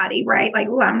somebody, right? Like,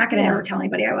 oh, I'm not going to ever tell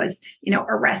anybody I was,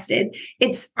 arrested.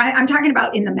 I'm talking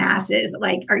about in the masses.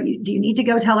 Like, do you need to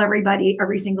go tell everybody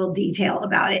every single detail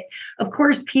about it? Of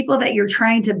course, people that you're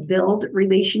trying to build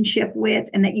relationship with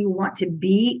and that you want to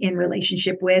be in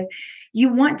relationship with,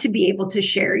 you want to be able to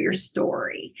share your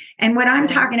story. And what I'm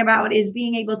talking about is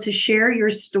being able to share your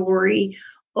story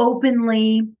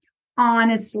openly,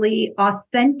 honestly,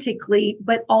 authentically,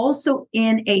 but also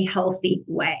in a healthy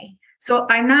way. So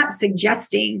I'm not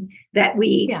suggesting that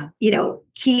we,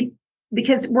 keep,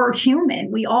 because we're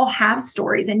human, we all have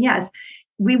stories. And yes,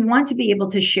 we want to be able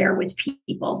to share with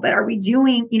people, but are we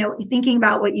doing, thinking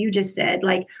about what you just said,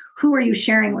 like, who are you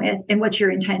sharing with and what's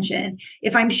your intention?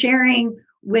 If I'm sharing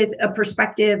with a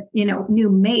prospective, new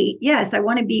mate, yes, I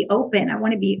want to be open. I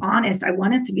want to be honest. I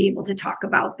want us to be able to talk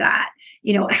about that.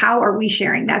 How are we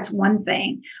sharing? That's one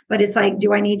thing. But it's like,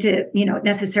 do I need to,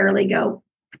 necessarily go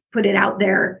put it out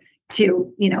there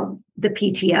to, the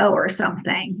PTO or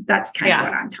something? That's kind of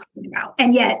what I'm talking about.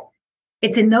 And yet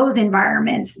it's in those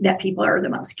environments that people are the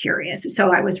most curious.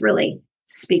 So I was really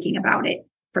speaking about it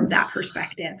from that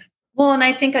perspective. Well, and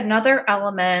I think another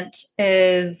element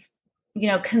is,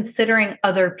 considering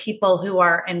other people who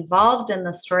are involved in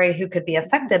the story who could be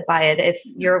affected by it. If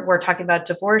we're talking about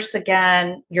divorce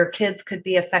again, your kids could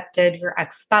be affected, your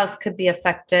ex-spouse could be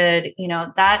affected.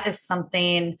 That is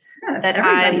something that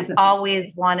I've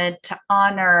always wanted to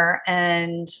honor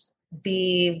and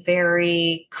be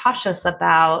very cautious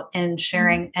about in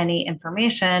sharing any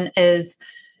information is,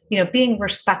 being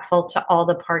respectful to all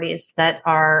the parties that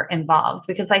are involved.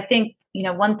 Because I think,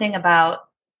 one thing about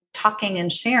talking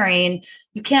and sharing,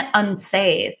 you can't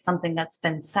unsay something that's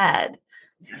been said.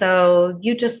 Yes. So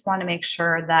you just want to make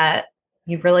sure that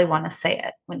you really want to say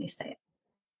it when you say it.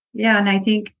 Yeah. And I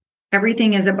think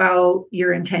everything is about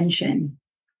your intention.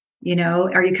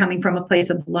 Are you coming from a place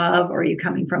of love, or are you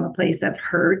coming from a place of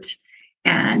hurt?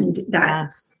 And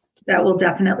that will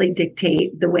definitely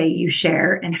dictate the way you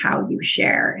share and how you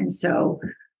share. And so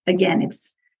again,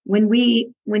 it's when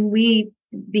we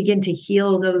begin to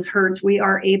heal those hurts, we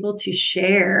are able to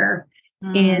share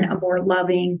in a more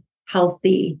loving,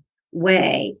 healthy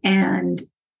way, and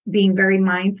being very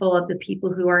mindful of the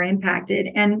people who are impacted.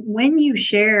 And when you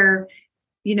share,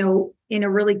 in a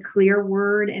really clear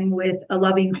word and with a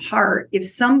loving heart, if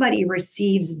somebody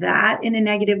receives that in a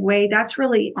negative way, that's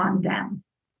really on them.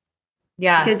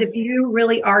 Yes. Because if you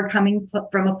really are coming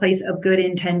from a place of good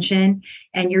intention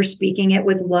and you're speaking it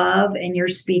with love and you're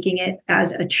speaking it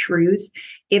as a truth,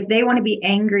 if they want to be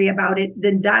angry about it,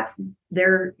 then that's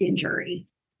their injury.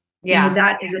 Yeah.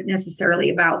 That isn't necessarily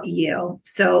about you.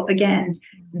 So again,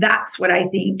 that's what I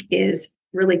think is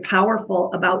really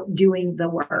powerful about doing the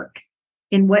work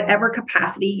in whatever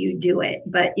capacity you do it,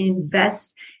 but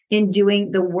invest in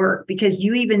doing the work, because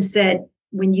you even said,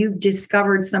 when you've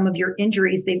discovered some of your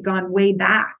injuries, they've gone way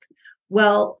back.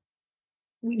 Well,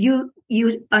 you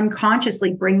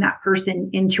unconsciously bring that person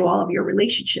into all of your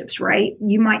relationships, right?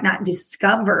 You might not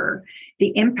discover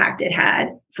the impact it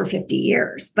had for 50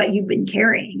 years, but you've been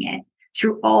carrying it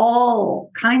through all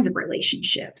kinds of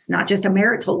relationships, not just a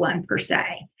marital one per se.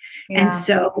 Yeah. And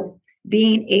so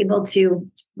being able to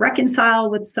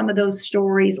reconcile with some of those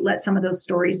stories, let some of those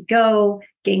stories go,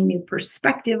 gain new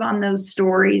perspective on those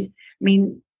stories. I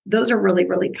mean, those are really,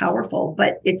 really powerful,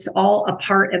 but it's all a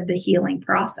part of the healing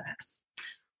process.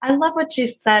 I love what you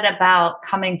said about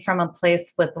coming from a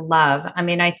place with love. I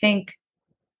mean, I think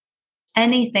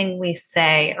anything we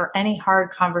say or any hard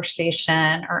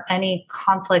conversation or any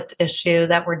conflict issue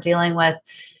that we're dealing with,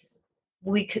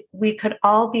 we could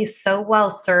all be so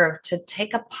well served to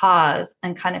take a pause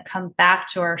and kind of come back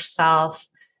to ourselves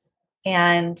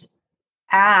and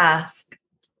ask,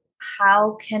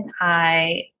 how can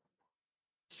I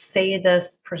say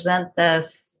this, present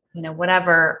this,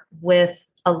 whatever, with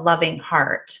a loving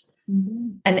heart?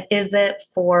 Mm-hmm. And is it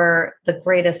for the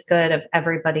greatest good of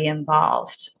everybody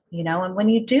involved? And when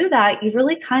you do that, you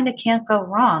really kind of can't go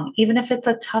wrong, even if it's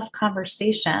a tough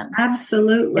conversation. If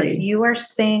Absolutely. you are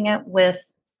saying it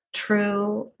with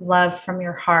true love from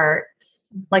your heart,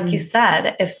 like you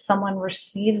said, if someone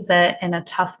receives it in a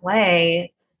tough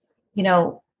way,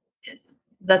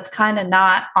 that's kind of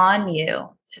not on you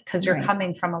because you're Right.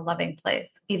 coming from a loving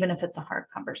place, even if it's a hard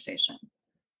conversation.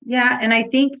 Yeah. And I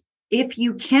think if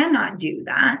you cannot do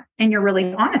that and you're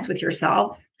really honest with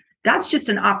yourself, that's just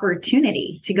an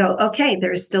opportunity to go, okay,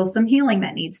 there's still some healing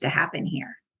that needs to happen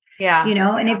here. Yeah.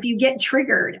 And if you get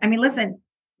triggered, I mean, listen,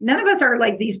 none of us are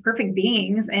like these perfect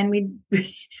beings, and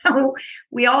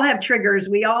we all have triggers.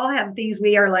 We all have things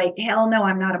we are like, hell no,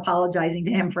 I'm not apologizing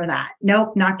to him for that.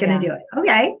 Nope, not going to do it.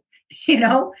 Okay.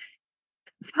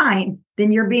 Fine.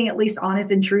 Then you're being at least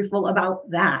honest and truthful about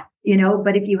that,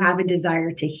 but if you have a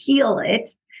desire to heal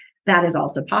it, that is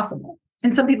also possible.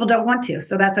 And some people don't want to,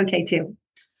 so that's okay too.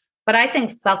 But I think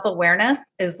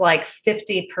self-awareness is like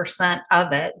 50%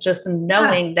 of it. Just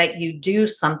knowing that you do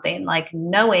something, like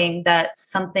knowing that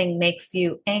something makes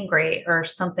you angry or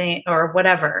something or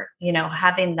whatever,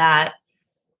 having that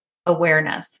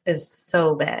awareness is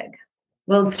so big.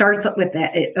 Well, it starts with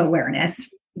that awareness.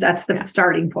 That's the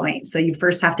starting point. So you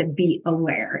first have to be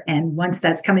aware. And once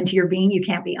that's come into your being, you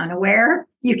can't be unaware.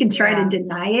 You can try to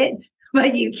deny it,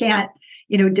 but you can't,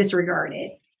 disregard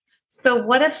it. So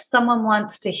what if someone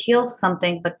wants to heal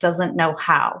something but doesn't know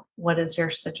how? What is your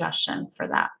suggestion for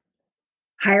that?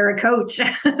 Hire a coach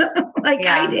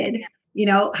I did,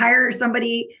 hire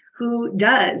somebody who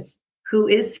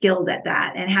is skilled at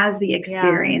that and has the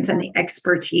experience and the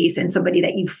expertise, and somebody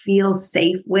that you feel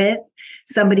safe with,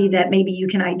 somebody that maybe you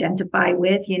can identify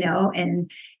with,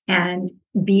 and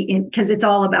be in, because it's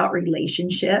all about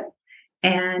relationship.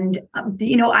 And,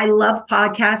 I love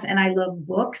podcasts and I love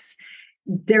books.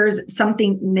 There's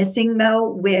something missing though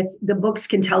with the books.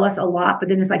 Can tell us a lot, but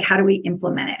then it's like, how do we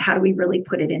implement it? How do we really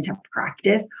put it into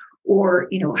practice? Or,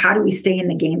 how do we stay in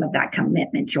the game of that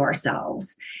commitment to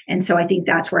ourselves? And so I think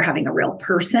that's where having a real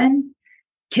person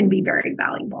can be very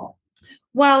valuable.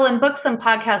 Well, and books and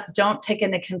podcasts don't take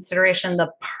into consideration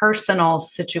the personal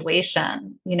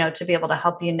situation, to be able to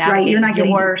help you navigate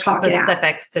your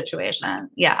specific situation.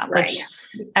 Yeah. Right.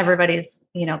 Which everybody's,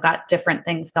 got different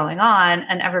things going on,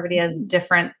 and everybody has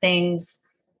different things,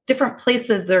 different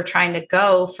places they're trying to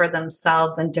go for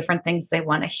themselves, and different things they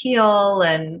want to heal,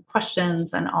 and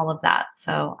questions and all of that.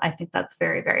 So I think that's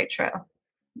very, very true.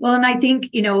 Well, and I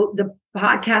think, the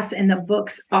podcasts and the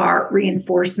books are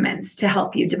reinforcements to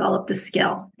help you develop the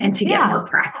skill and to get more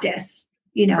practice,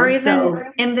 or even so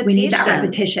invitations. We need that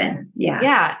repetition. Yeah.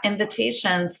 Yeah.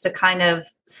 Invitations to kind of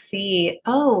see,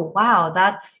 oh, wow,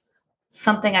 that's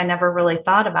something I never really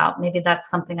thought about. Maybe that's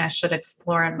something I should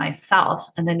explore in myself.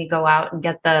 And then you go out and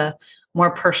get the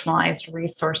more personalized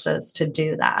resources to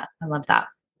do that. I love that.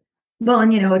 Well,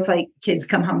 and it's like kids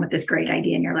come home with this great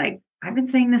idea and you're like, I've been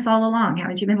saying this all along.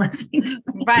 Haven't you been listening to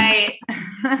me? Right.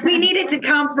 We need it to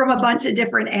come from a bunch of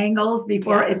different angles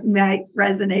before it might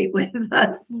resonate with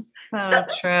us. So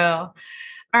true. All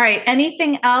right.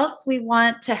 Anything else we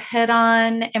want to hit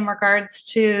on in regards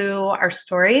to our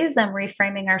stories and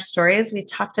reframing our stories? We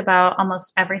talked about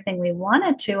almost everything we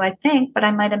wanted to, I think, but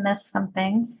I might have missed some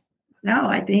things. No,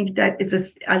 I think that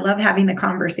I love having the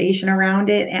conversation around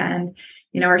it. And,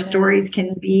 our stories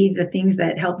can be the things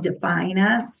that help define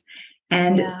us.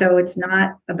 And so it's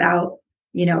not about,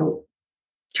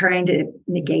 trying to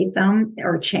negate them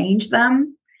or change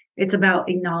them. It's about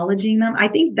acknowledging them. I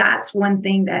think that's one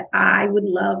thing that I would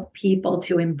love people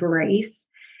to embrace,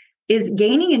 is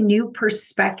gaining a new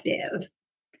perspective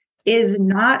is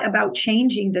not about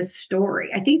changing the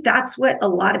story. I think that's what a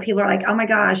lot of people are like, oh my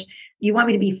gosh, you want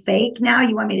me to be fake now?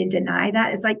 You want me to deny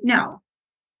that? It's like, no,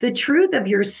 the truth of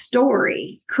your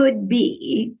story could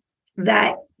be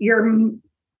that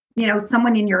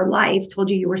someone in your life told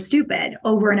you were stupid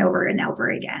over and over and over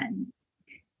again.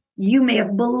 You may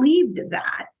have believed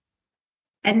that.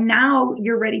 And now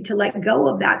you're ready to let go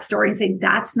of that story and say,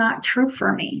 that's not true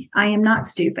for me. I am not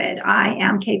stupid. I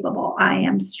am capable. I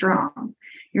am strong.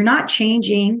 You're not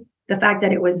changing the fact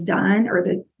that it was done or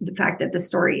the fact that the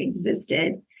story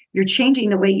existed. You're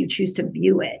changing the way you choose to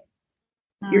view it.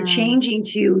 You're changing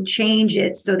to change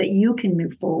it so that you can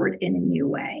move forward in a new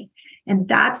way. And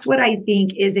that's what I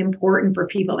think is important for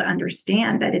people to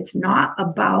understand, that it's not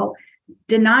about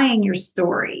denying your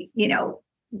story,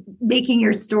 making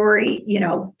your story,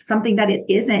 something that it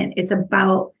isn't. It's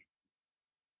about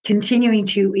continuing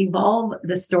to evolve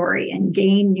the story and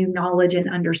gain new knowledge and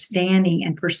understanding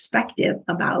and perspective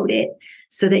about it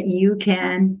so that you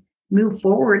can move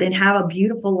forward and have a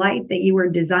beautiful life that you were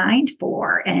designed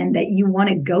for and that you want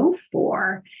to go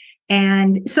for.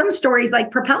 And some stories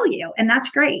like propel you, and that's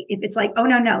great. If it's like, oh,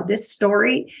 no, this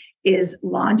story is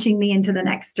launching me into the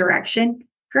next direction,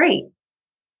 great.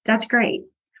 That's great.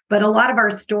 But a lot of our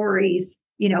stories,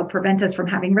 prevent us from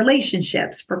having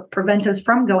relationships, prevent us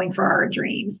from going for our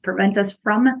dreams, prevent us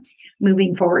from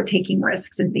moving forward, taking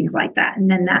risks and things like that. And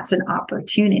then that's an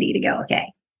opportunity to go,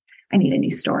 okay, I need a new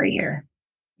story here.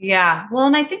 Yeah. Well,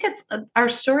 and I think it's our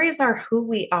stories are who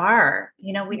we are.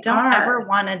 We don't ever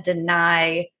want to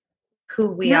deny who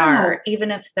we are,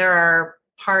 even if there are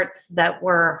parts that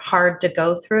were hard to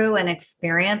go through and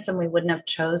experience and we wouldn't have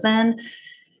chosen.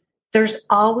 There's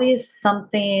always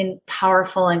something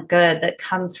powerful and good that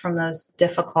comes from those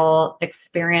difficult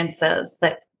experiences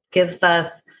that gives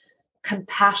us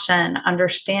compassion,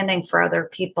 understanding for other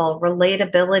people,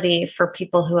 relatability for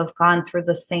people who have gone through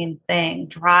the same thing,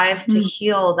 drive to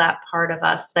heal that part of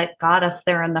us that got us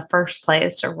there in the first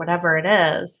place, or whatever it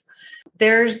is.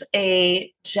 There's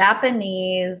a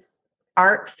Japanese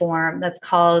art form that's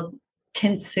called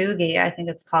kintsugi, I think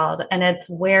it's called, and it's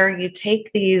where you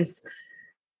take these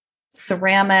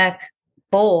ceramic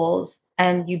bowls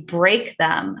and you break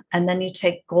them, and then you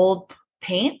take gold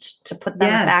paint to put them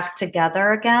back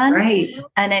together again. Right.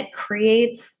 And it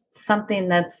creates something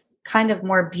that's kind of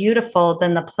more beautiful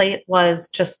than the plate was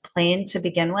just plain to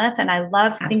begin with. And I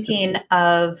love thinking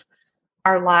of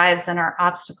our lives and our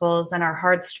obstacles and our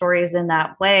hard stories in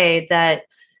that way, that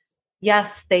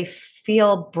yes, they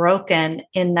feel broken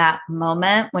in that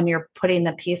moment when you're putting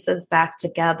the pieces back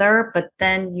together, but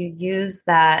then you use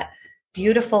that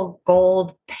beautiful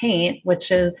gold paint,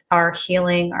 which is our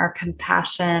healing, our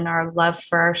compassion, our love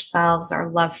for ourselves, our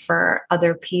love for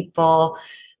other people.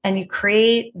 And you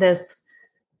create this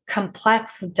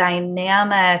complex,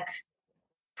 dynamic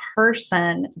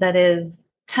person that is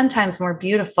 10 times more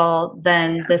beautiful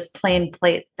than this plain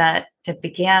plate that it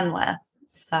began with.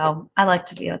 So I like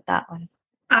to view it that way.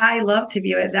 I love to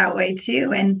view it that way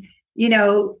too. And,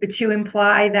 to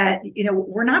imply that,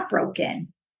 we're not broken.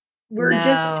 We're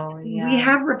we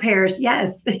have repairs.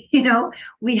 Yes.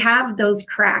 We have those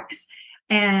cracks,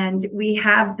 and we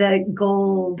have the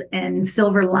gold and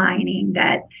silver lining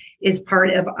that is part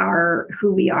of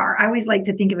who we are. I always like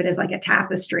to think of it as like a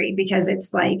tapestry, because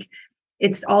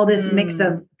it's all this mix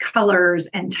of colors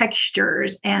and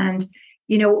textures. And,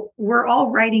 we're all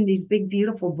writing these big,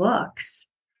 beautiful books,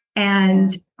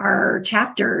 and our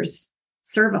chapters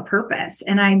serve a purpose.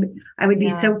 And I would be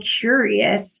so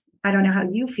curious. I don't know how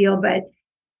you feel, but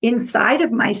inside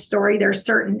of my story, there are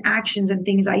certain actions and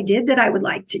things I did that I would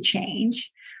like to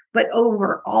change. But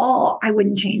overall, I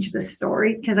wouldn't change the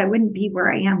story, because I wouldn't be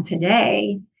where I am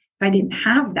today if I didn't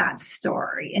have that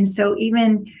story. And so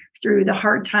even through the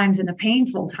hard times and the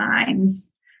painful times,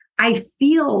 I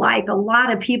feel like a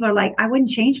lot of people are like, I wouldn't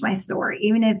change my story,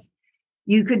 even if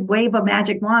you could wave a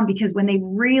magic wand, because when they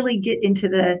really get into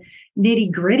the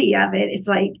nitty gritty of it, it's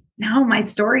like, no, my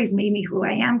story's made me who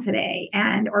I am today.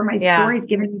 Or my story's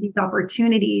given me these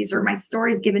opportunities, or my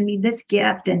story's given me this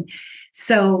gift. And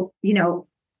so,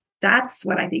 that's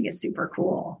what I think is super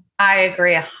cool. I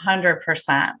agree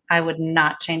 100%. I would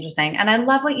not change a thing. And I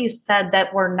love what you said,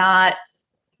 that we're not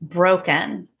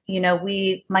broken.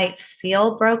 We might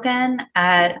feel broken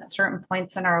at certain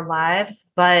points in our lives,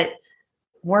 but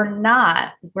we're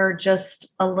not. We're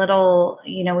just a little,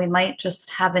 we might just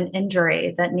have an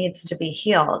injury that needs to be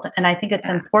healed. And I think it's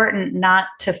important not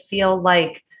to feel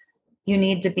like you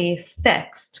need to be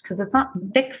fixed, because it's not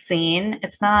fixing.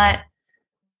 It's not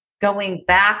going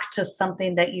back to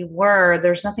something that you were.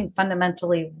 There's nothing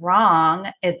fundamentally wrong.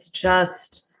 It's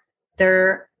just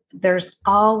there's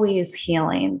always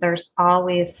healing. There's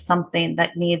always something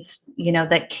that needs,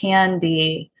 that can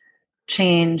be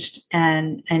changed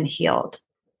and healed.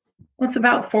 Well, it's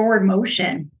about forward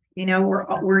motion.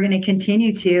 We're going to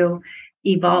continue to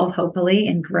evolve, hopefully,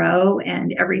 and grow.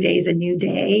 And every day is a new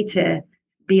day to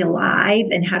be alive.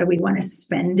 And how do we want to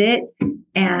spend it?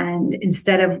 And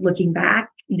instead of looking back,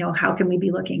 how can we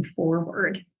be looking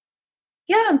forward?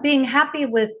 Yeah, being happy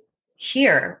with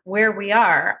here, where we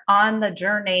are on the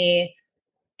journey,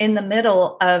 in the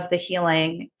middle of the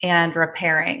healing and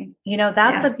repairing.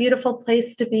 That's a beautiful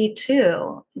place to be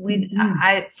too.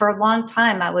 For a long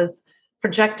time, I was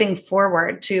projecting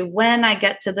forward to when I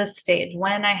get to this stage,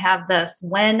 when I have this,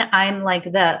 when I'm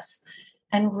like this.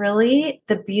 And really,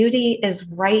 the beauty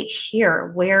is right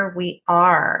here, where we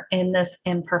are in this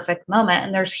imperfect moment.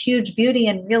 And there's huge beauty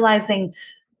in realizing,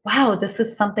 wow, this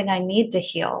is something I need to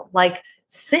heal. Like,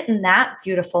 sit in that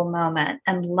beautiful moment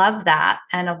and love that,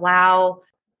 and allow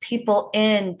people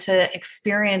in to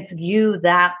experience you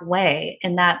that way,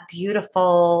 in that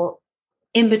beautiful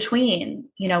in between,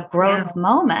 growth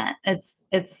moment. It's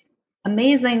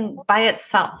amazing by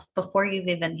itself before you've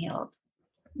even healed.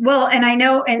 Well, and I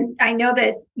know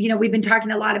that, we've been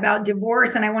talking a lot about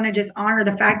divorce, and I want to just honor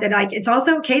the fact that it's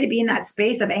also okay to be in that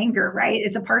space of anger, right?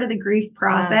 It's a part of the grief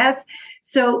process. Yes.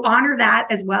 So honor that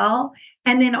as well.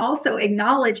 And then also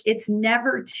acknowledge it's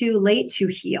never too late to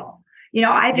heal.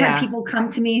 I've had people come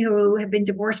to me who have been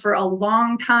divorced for a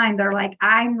long time. They're like,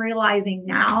 I'm realizing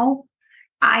now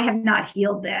I have not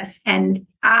healed this and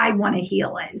I want to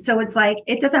heal it. So it's like,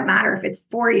 it doesn't matter if it's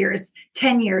 4 years,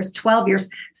 10 years, 12 years.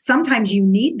 Sometimes you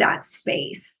need that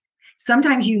space.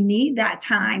 Sometimes you need that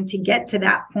time to get to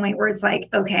that point where it's like,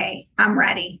 okay, I'm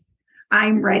ready.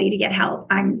 I'm ready to get help.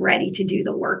 I'm ready to do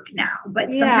the work now.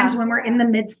 But sometimes when we're in the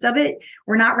midst of it,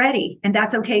 we're not ready. And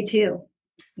that's okay too.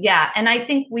 Yeah. And I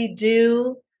think we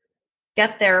do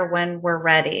get there when we're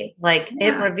ready. Like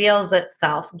it reveals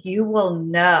itself. You will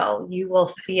know, you will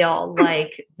feel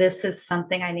like this is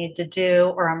something I need to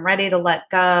do, or I'm ready to let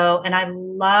go. And I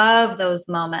love those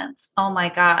moments. Oh my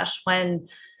gosh. When,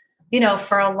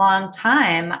 for a long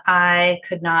time, I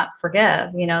could not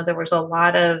forgive. There was a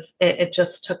lot of, it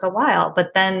just took a while,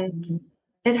 but then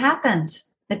it happened.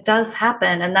 It does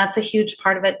happen. And that's a huge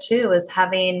part of it too, is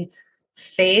having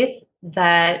faith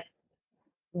that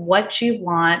what you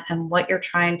want and what you're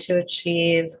trying to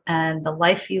achieve and the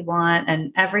life you want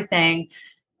and everything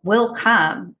will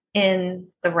come in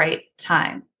the right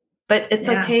time. But it's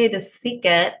okay to seek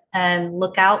it and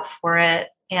look out for it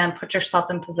and put yourself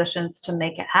in positions to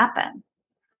make it happen.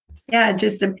 Yeah,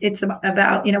 it's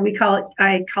about,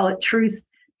 I call it truth,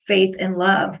 faith, and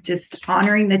love. Just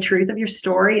honoring the truth of your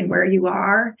story and where you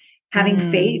are, having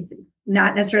faith,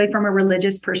 not necessarily from a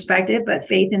religious perspective, but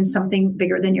faith in something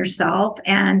bigger than yourself,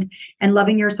 and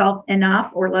loving yourself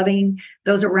enough, or loving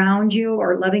those around you,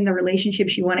 or loving the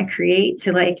relationships you want to create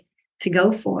to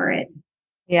go for it.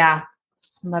 Yeah.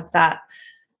 Love that.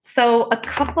 So a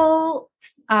couple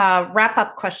wrap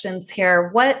up questions here.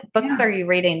 What books are you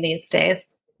reading these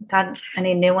days? Got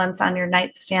any new ones on your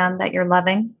nightstand that you're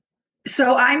loving?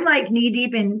 So I'm like knee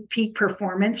deep in peak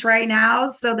performance right now.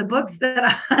 So the books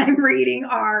that I'm reading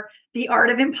are The Art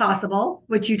of Impossible,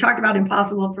 which you talked about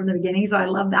impossible from the beginning. So I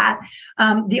love that.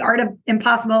 The Art of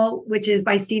Impossible, which is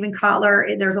by Steven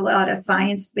Kotler. There's a lot of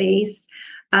science base.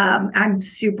 I'm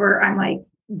like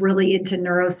really into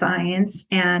neuroscience,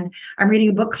 and I'm reading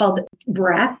a book called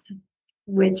Breath,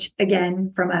 which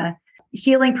again, from a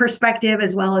healing perspective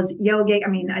as well as yoga. I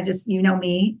mean,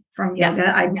 me from yoga.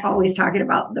 Yes. I'm always talking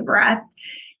about the breath.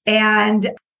 And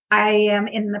I am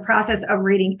in the process of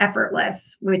reading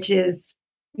Effortless, which is,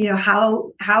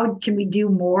 how can we do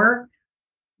more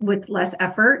with less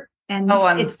effort? And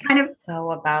it's kind of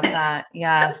so about that.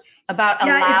 Yes. About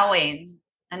allowing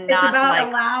and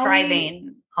not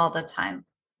striving all the time.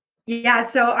 Yeah.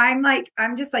 So I'm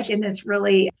just in this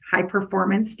really high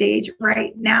performance stage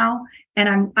right now.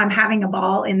 And I'm having a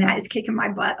ball in that. It's kicking my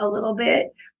butt a little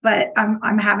bit, but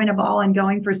I'm having a ball and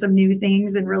going for some new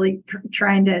things and really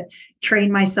trying to train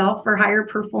myself for higher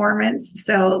performance.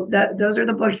 So those are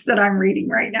the books that I'm reading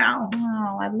right now.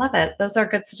 Oh, I love it. Those are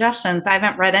good suggestions. I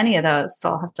haven't read any of those,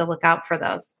 so I'll have to look out for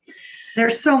those.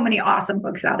 There's so many awesome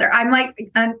books out there. I'm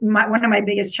one of my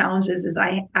biggest challenges is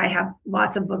I have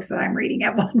lots of books that I'm reading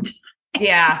at one time.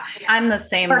 Yeah, I'm the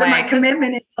same way. Part of my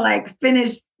commitment is to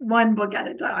finish one book at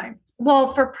a time.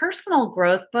 Well, for personal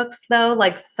growth books, though,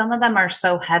 some of them are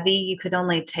so heavy, you could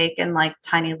only take in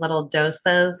tiny little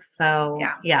doses. So,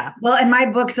 yeah. Well, and my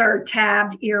books are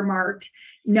tabbed, earmarked,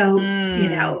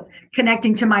 notes,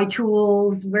 connecting to my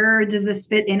tools. Where does this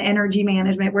fit in energy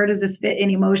management? Where does this fit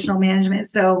in emotional management?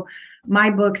 So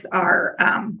my books are,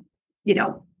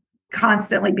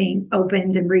 constantly being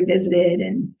opened and revisited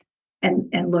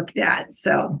and looked at.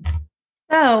 So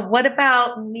what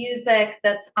about music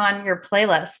that's on your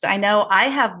playlist? I know I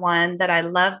have one that I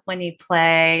love when you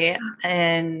play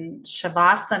in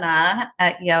Shavasana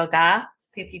at yoga.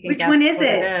 See if you can guess which one what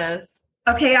it is.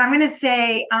 Okay, I'm going to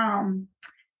say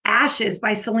Ashes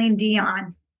by Celine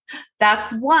Dion.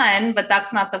 That's one, but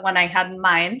that's not the one I had in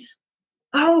mind.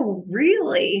 Oh,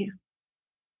 really?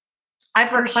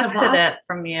 I've requested it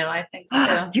from you, I think,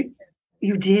 too.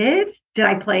 You did? Did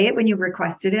I play it when you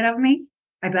requested it of me?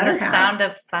 I better The have. Sound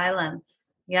of Silence.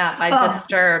 Yeah, by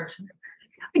Disturbed.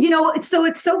 So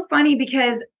it's so funny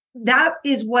because that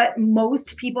is what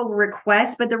most people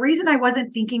request. But the reason I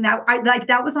wasn't thinking that,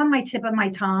 that was on my tip of my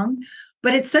tongue,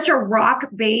 but it's such a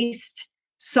rock-based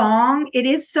song. It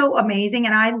is so amazing.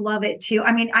 And I love it too.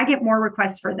 I mean, I get more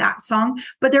requests for that song,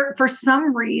 but for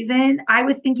some reason, I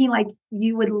was thinking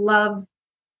you would love,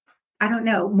 I don't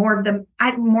know, more of the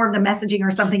messaging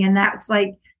or something. And that's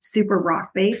super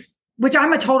rock based, which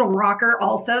I'm a total rocker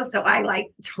also. So I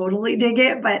totally dig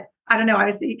it, but I don't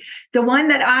know. The one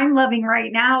that I'm loving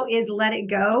right now is Let It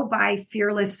Go by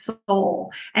Fearless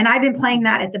Soul. And I've been playing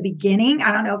that at the beginning.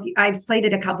 I don't know if I've played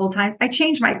it a couple of times. I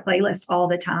change my playlist all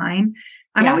the time.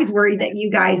 I'm always worried that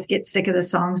you guys get sick of the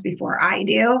songs before I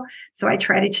do. So I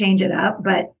try to change it up,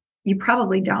 but you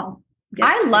probably don't.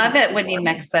 I love it when you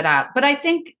mix it up, but I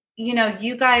think,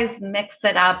 you guys mix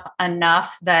it up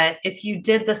enough that if you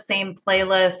did the same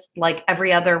playlist like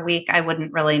every other week, I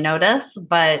wouldn't really notice,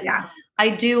 but I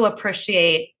do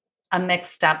appreciate a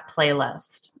mixed up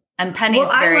playlist. And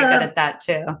Penny's very good at that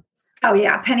too. Oh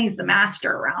yeah. Penny's the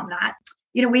master around that.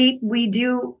 We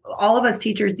do, all of us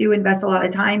teachers do invest a lot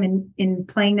of time in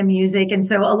playing the music. And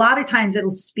so a lot of times it'll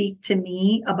speak to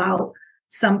me about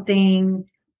something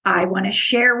I want to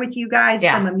share with you guys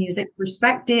from a music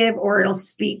perspective, or it'll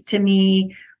speak to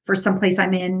me for someplace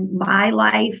I'm in my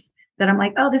life that I'm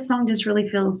like, oh, this song just really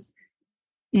feels,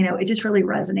 it just really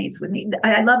resonates with me.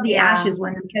 I love the Ashes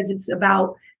one because it's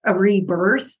about a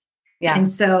rebirth. Yeah. And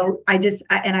so I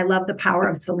love the power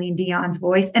of Celine Dion's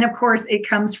voice. And of course it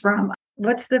comes from,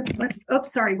 what's the movie?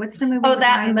 Oh,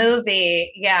 that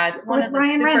movie. Yeah. It's one of the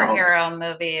superhero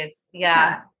movies.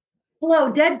 Yeah.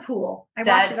 Hello, Deadpool.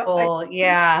 Deadpool.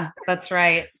 Yeah, that's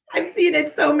right. I've seen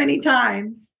it so many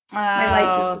times.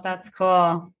 Oh, that's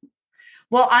cool.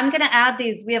 Well, I'm going to add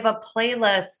these. We have a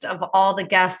playlist of all the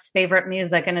guests' favorite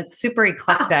music, and it's super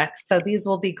eclectic. So these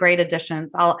will be great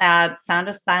additions. I'll add Sound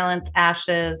of Silence,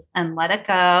 Ashes, and Let It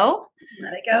Go.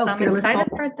 Let It Go. So I'm excited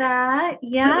for that.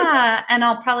 Yeah. And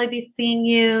I'll probably be seeing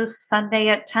you Sunday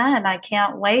at 10. I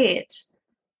can't wait.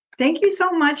 Thank you so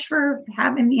much for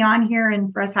having me on here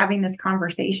and for us having this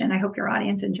conversation. I hope your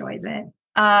audience enjoys it.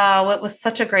 Oh, it was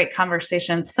such a great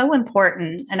conversation. So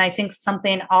important. And I think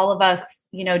something all of us,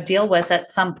 deal with at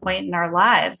some point in our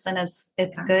lives. And it's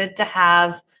good to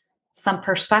have some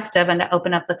perspective and to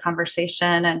open up the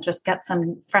conversation and just get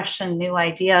some fresh and new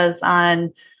ideas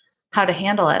on how to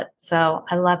handle it. So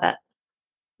I love it.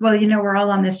 Well, we're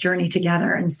all on this journey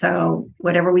together. And so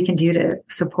whatever we can do to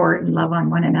support and love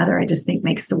on one another, I just think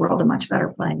makes the world a much better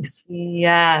place.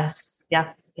 Yes,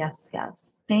 yes, yes,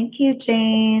 yes. Thank you,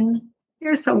 Jane.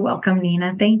 You're so welcome,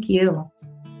 Nina. Thank you.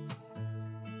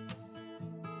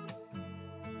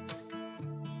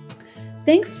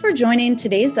 Thanks for joining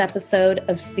today's episode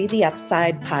of See the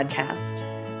Upside podcast.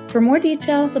 For more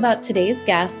details about today's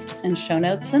guest and show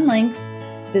notes and links,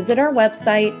 visit our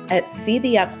website at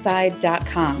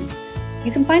seetheupside.com.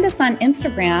 You can find us on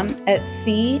Instagram at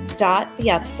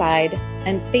see.theupside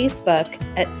and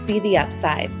Facebook at See the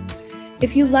Upside.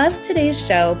 If you love today's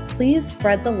show, please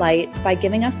spread the light by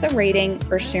giving us a rating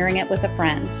or sharing it with a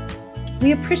friend.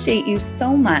 We appreciate you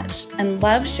so much and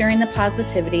love sharing the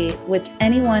positivity with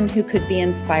anyone who could be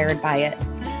inspired by it.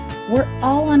 We're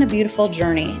all on a beautiful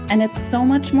journey, and it's so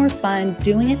much more fun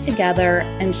doing it together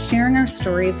and sharing our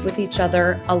stories with each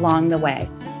other along the way.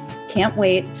 Can't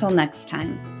wait till next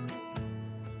time.